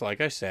Sudden Death,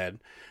 like I said,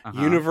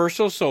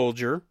 Universal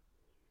Soldier,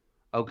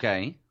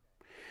 Okay.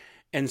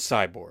 and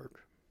Cyborg.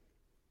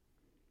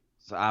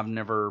 So I've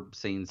never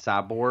seen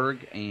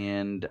Cyborg,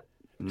 and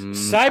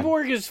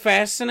Cyborg is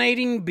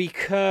fascinating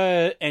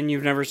because... And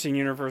you've never seen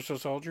Universal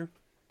Soldier?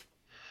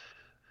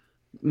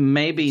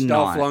 maybe It's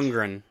not.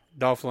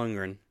 Dolph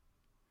Lundgren.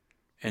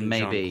 And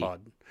Maybe.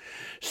 Jean-Claude.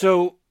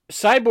 So,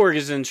 Cyborg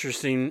is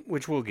interesting,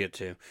 which we'll get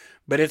to.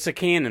 But it's a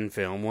canon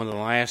film, one of the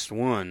last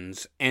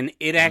ones. And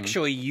it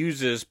actually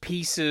uses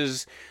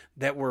pieces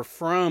that were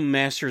from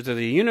Masters of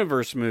the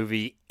Universe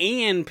movie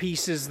and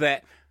pieces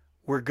that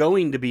were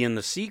going to be in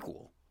the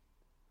sequel.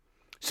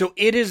 So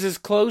it is as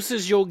close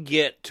as you'll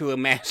get to a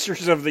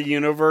Masters of the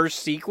Universe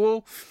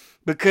sequel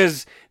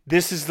because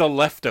this is the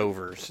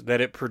leftovers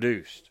that it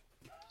produced.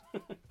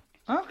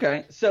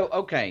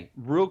 Okay,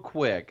 real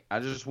quick, I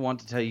just want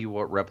to tell you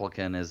what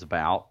Replicant is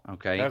about.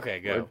 Okay. Okay,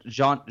 go.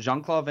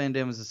 Jean-Claude Van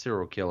Damme is a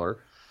serial killer.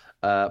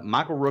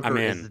 Michael Rooker I'm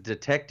is in. the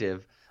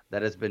detective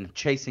that has been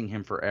chasing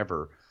him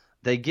forever.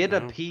 They get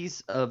a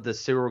piece of the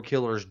serial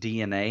killer's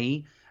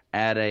DNA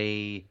at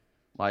a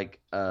like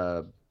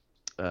at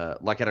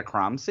a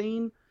crime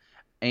scene,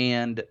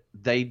 and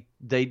they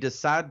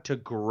decide to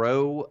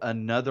grow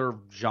another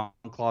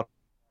Jean-Claude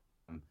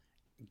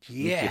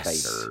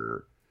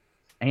incubator.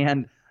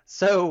 And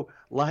so,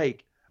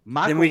 like,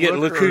 Michael Then we get Rooker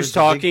Look Who's is a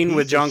big Talking piece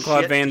with of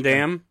Jean-Claude shit Van to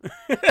him.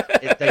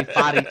 Damme. They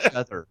fight each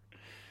other.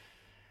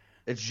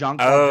 It's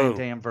Jean-Claude Van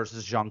Damme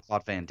versus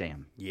Jean-Claude Van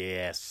Damme.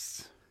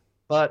 Yes.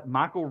 But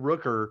Michael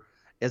Rooker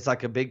is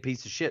like a big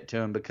piece of shit to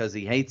him because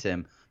he hates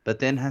him, but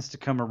then has to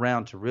come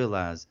around to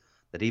realize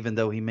that even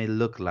though he may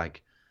look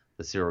like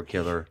the serial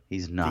killer,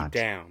 he's not.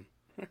 Deep down.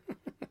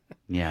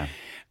 Yeah.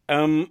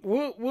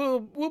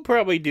 We'll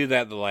probably do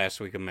that the last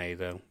week of May,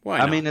 though. Why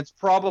not? I mean, it's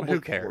probably Who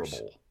cares?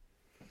 horrible.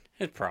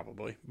 It's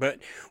probably. But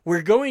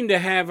we're going to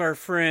have our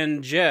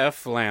friend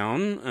Jeff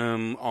Lown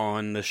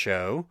on the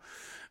show.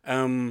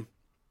 I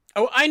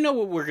know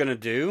what we're going to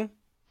do.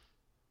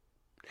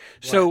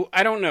 So,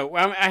 I don't know.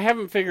 I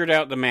haven't figured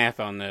out the math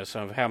on this,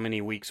 of how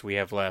many weeks we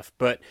have left.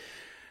 But,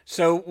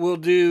 so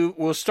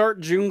we'll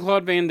start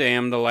Jean-Claude Van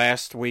Damme the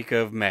last week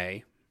of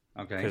May.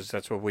 Okay. Because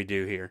that's what we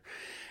do here.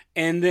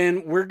 And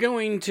then we're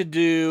going to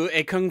do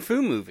a Kung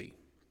Fu movie.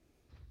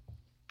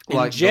 And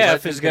Like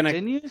Jeff is going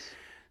to...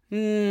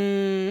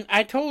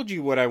 I told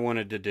you what I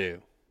wanted to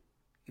do.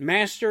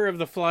 Master of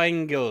the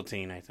Flying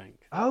Guillotine, I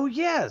think. Oh,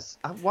 yes.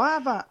 Why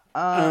have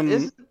I...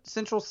 isn't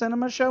Central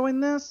Cinema showing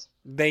this?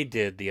 They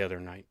did the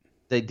other night.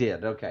 They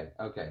did. Okay.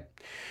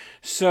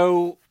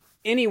 So,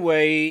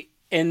 anyway,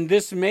 and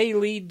this may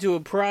lead to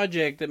a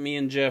project that me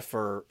and Jeff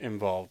are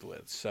involved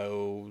with.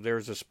 So,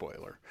 there's a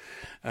spoiler.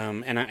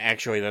 And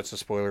actually, that's a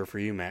spoiler for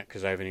you, Matt,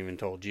 because I haven't even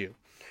told you.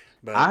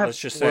 But I have let's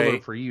just a spoiler say...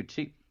 for you,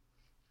 too.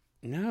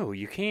 No,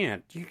 you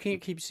can't. You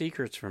can't keep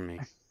secrets from me.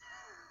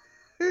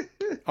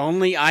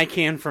 Only I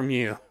can from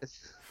you.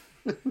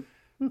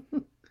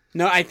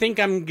 No, I think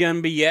I'm going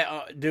to be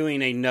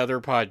doing another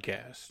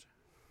podcast.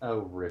 Oh,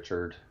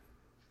 Richard.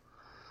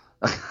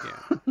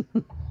 Yeah.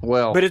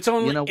 Well, but it's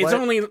only you know it's what?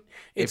 only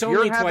it's If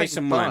only you're twice a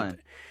having month. fun-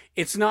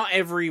 It's not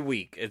every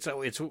week. It's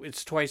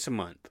twice a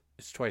month.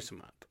 It's twice a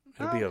month.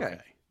 It'll be okay.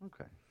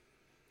 Okay.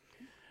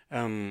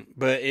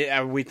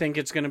 But we think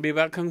it's going to be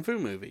about Kung Fu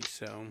movies.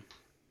 So,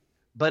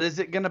 But is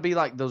it going to be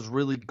like those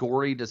really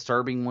gory,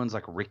 disturbing ones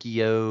like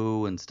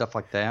Riccio and stuff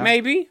like that?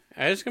 maybe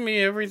it's going to be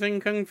everything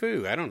Kung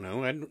Fu. I don't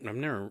know. I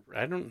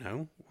don't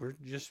know. We're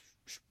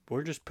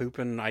just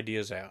pooping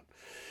ideas out.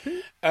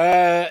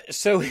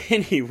 So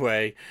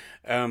anyway,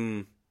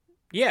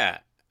 yeah,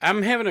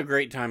 I'm having a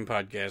great time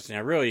podcasting. I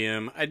really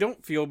am. I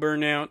don't feel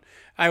burnout.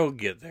 I will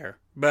get there.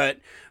 But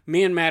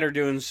me and Matt are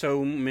doing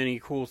so many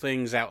cool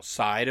things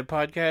outside of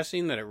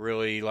podcasting that it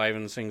really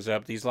livens things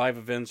up. These live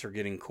events are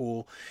getting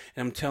cool.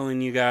 And I'm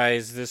telling you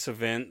guys, this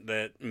event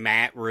that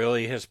Matt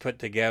really has put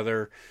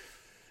together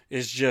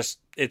is just,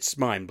 it's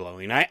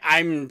mind-blowing.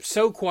 I'm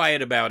so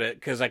quiet about it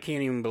because I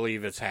can't even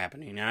believe it's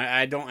happening.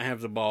 I don't have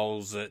the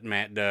balls that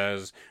Matt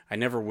does. I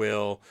never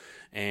will.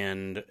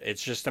 And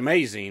it's just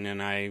amazing.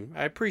 And I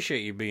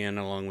appreciate you being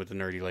along with the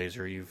Nerdy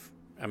Laser. You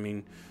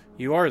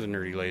are the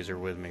Nerdy Laser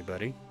with me,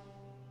 buddy.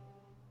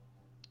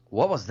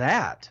 What was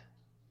that?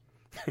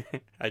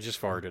 I just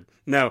farted.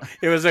 No,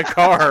 it was a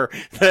car.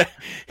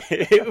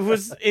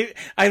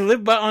 I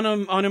live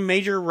on a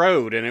major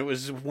road, and it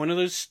was one of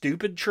those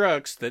stupid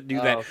trucks that do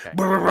that. Okay.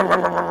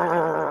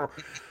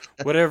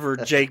 Whatever,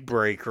 Jake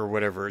brake or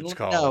whatever it's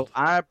called. No,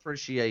 I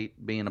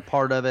appreciate being a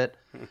part of it,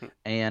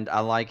 and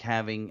I like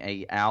having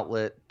a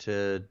outlet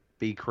to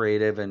be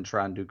creative and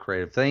try and do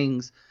creative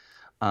things.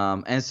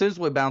 And as soon as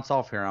we bounce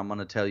off here, I'm going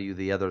to tell you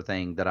the other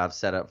thing that I've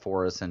set up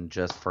for us and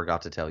just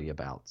forgot to tell you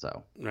about.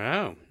 So.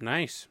 Oh,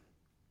 nice.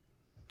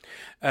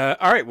 All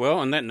right. Well,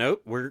 on that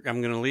note,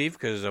 I'm going to leave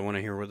because I want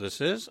to hear what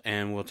this is,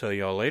 and we'll tell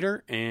you all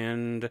later.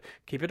 And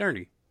keep it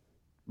nerdy.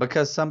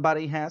 Because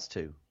somebody has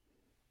to.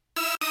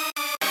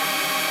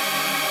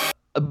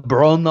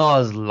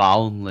 Bruno's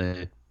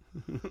lonely.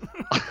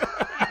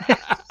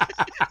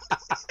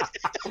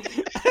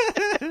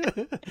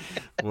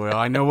 Well,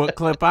 I know what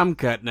clip I'm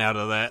cutting out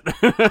of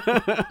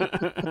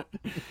that.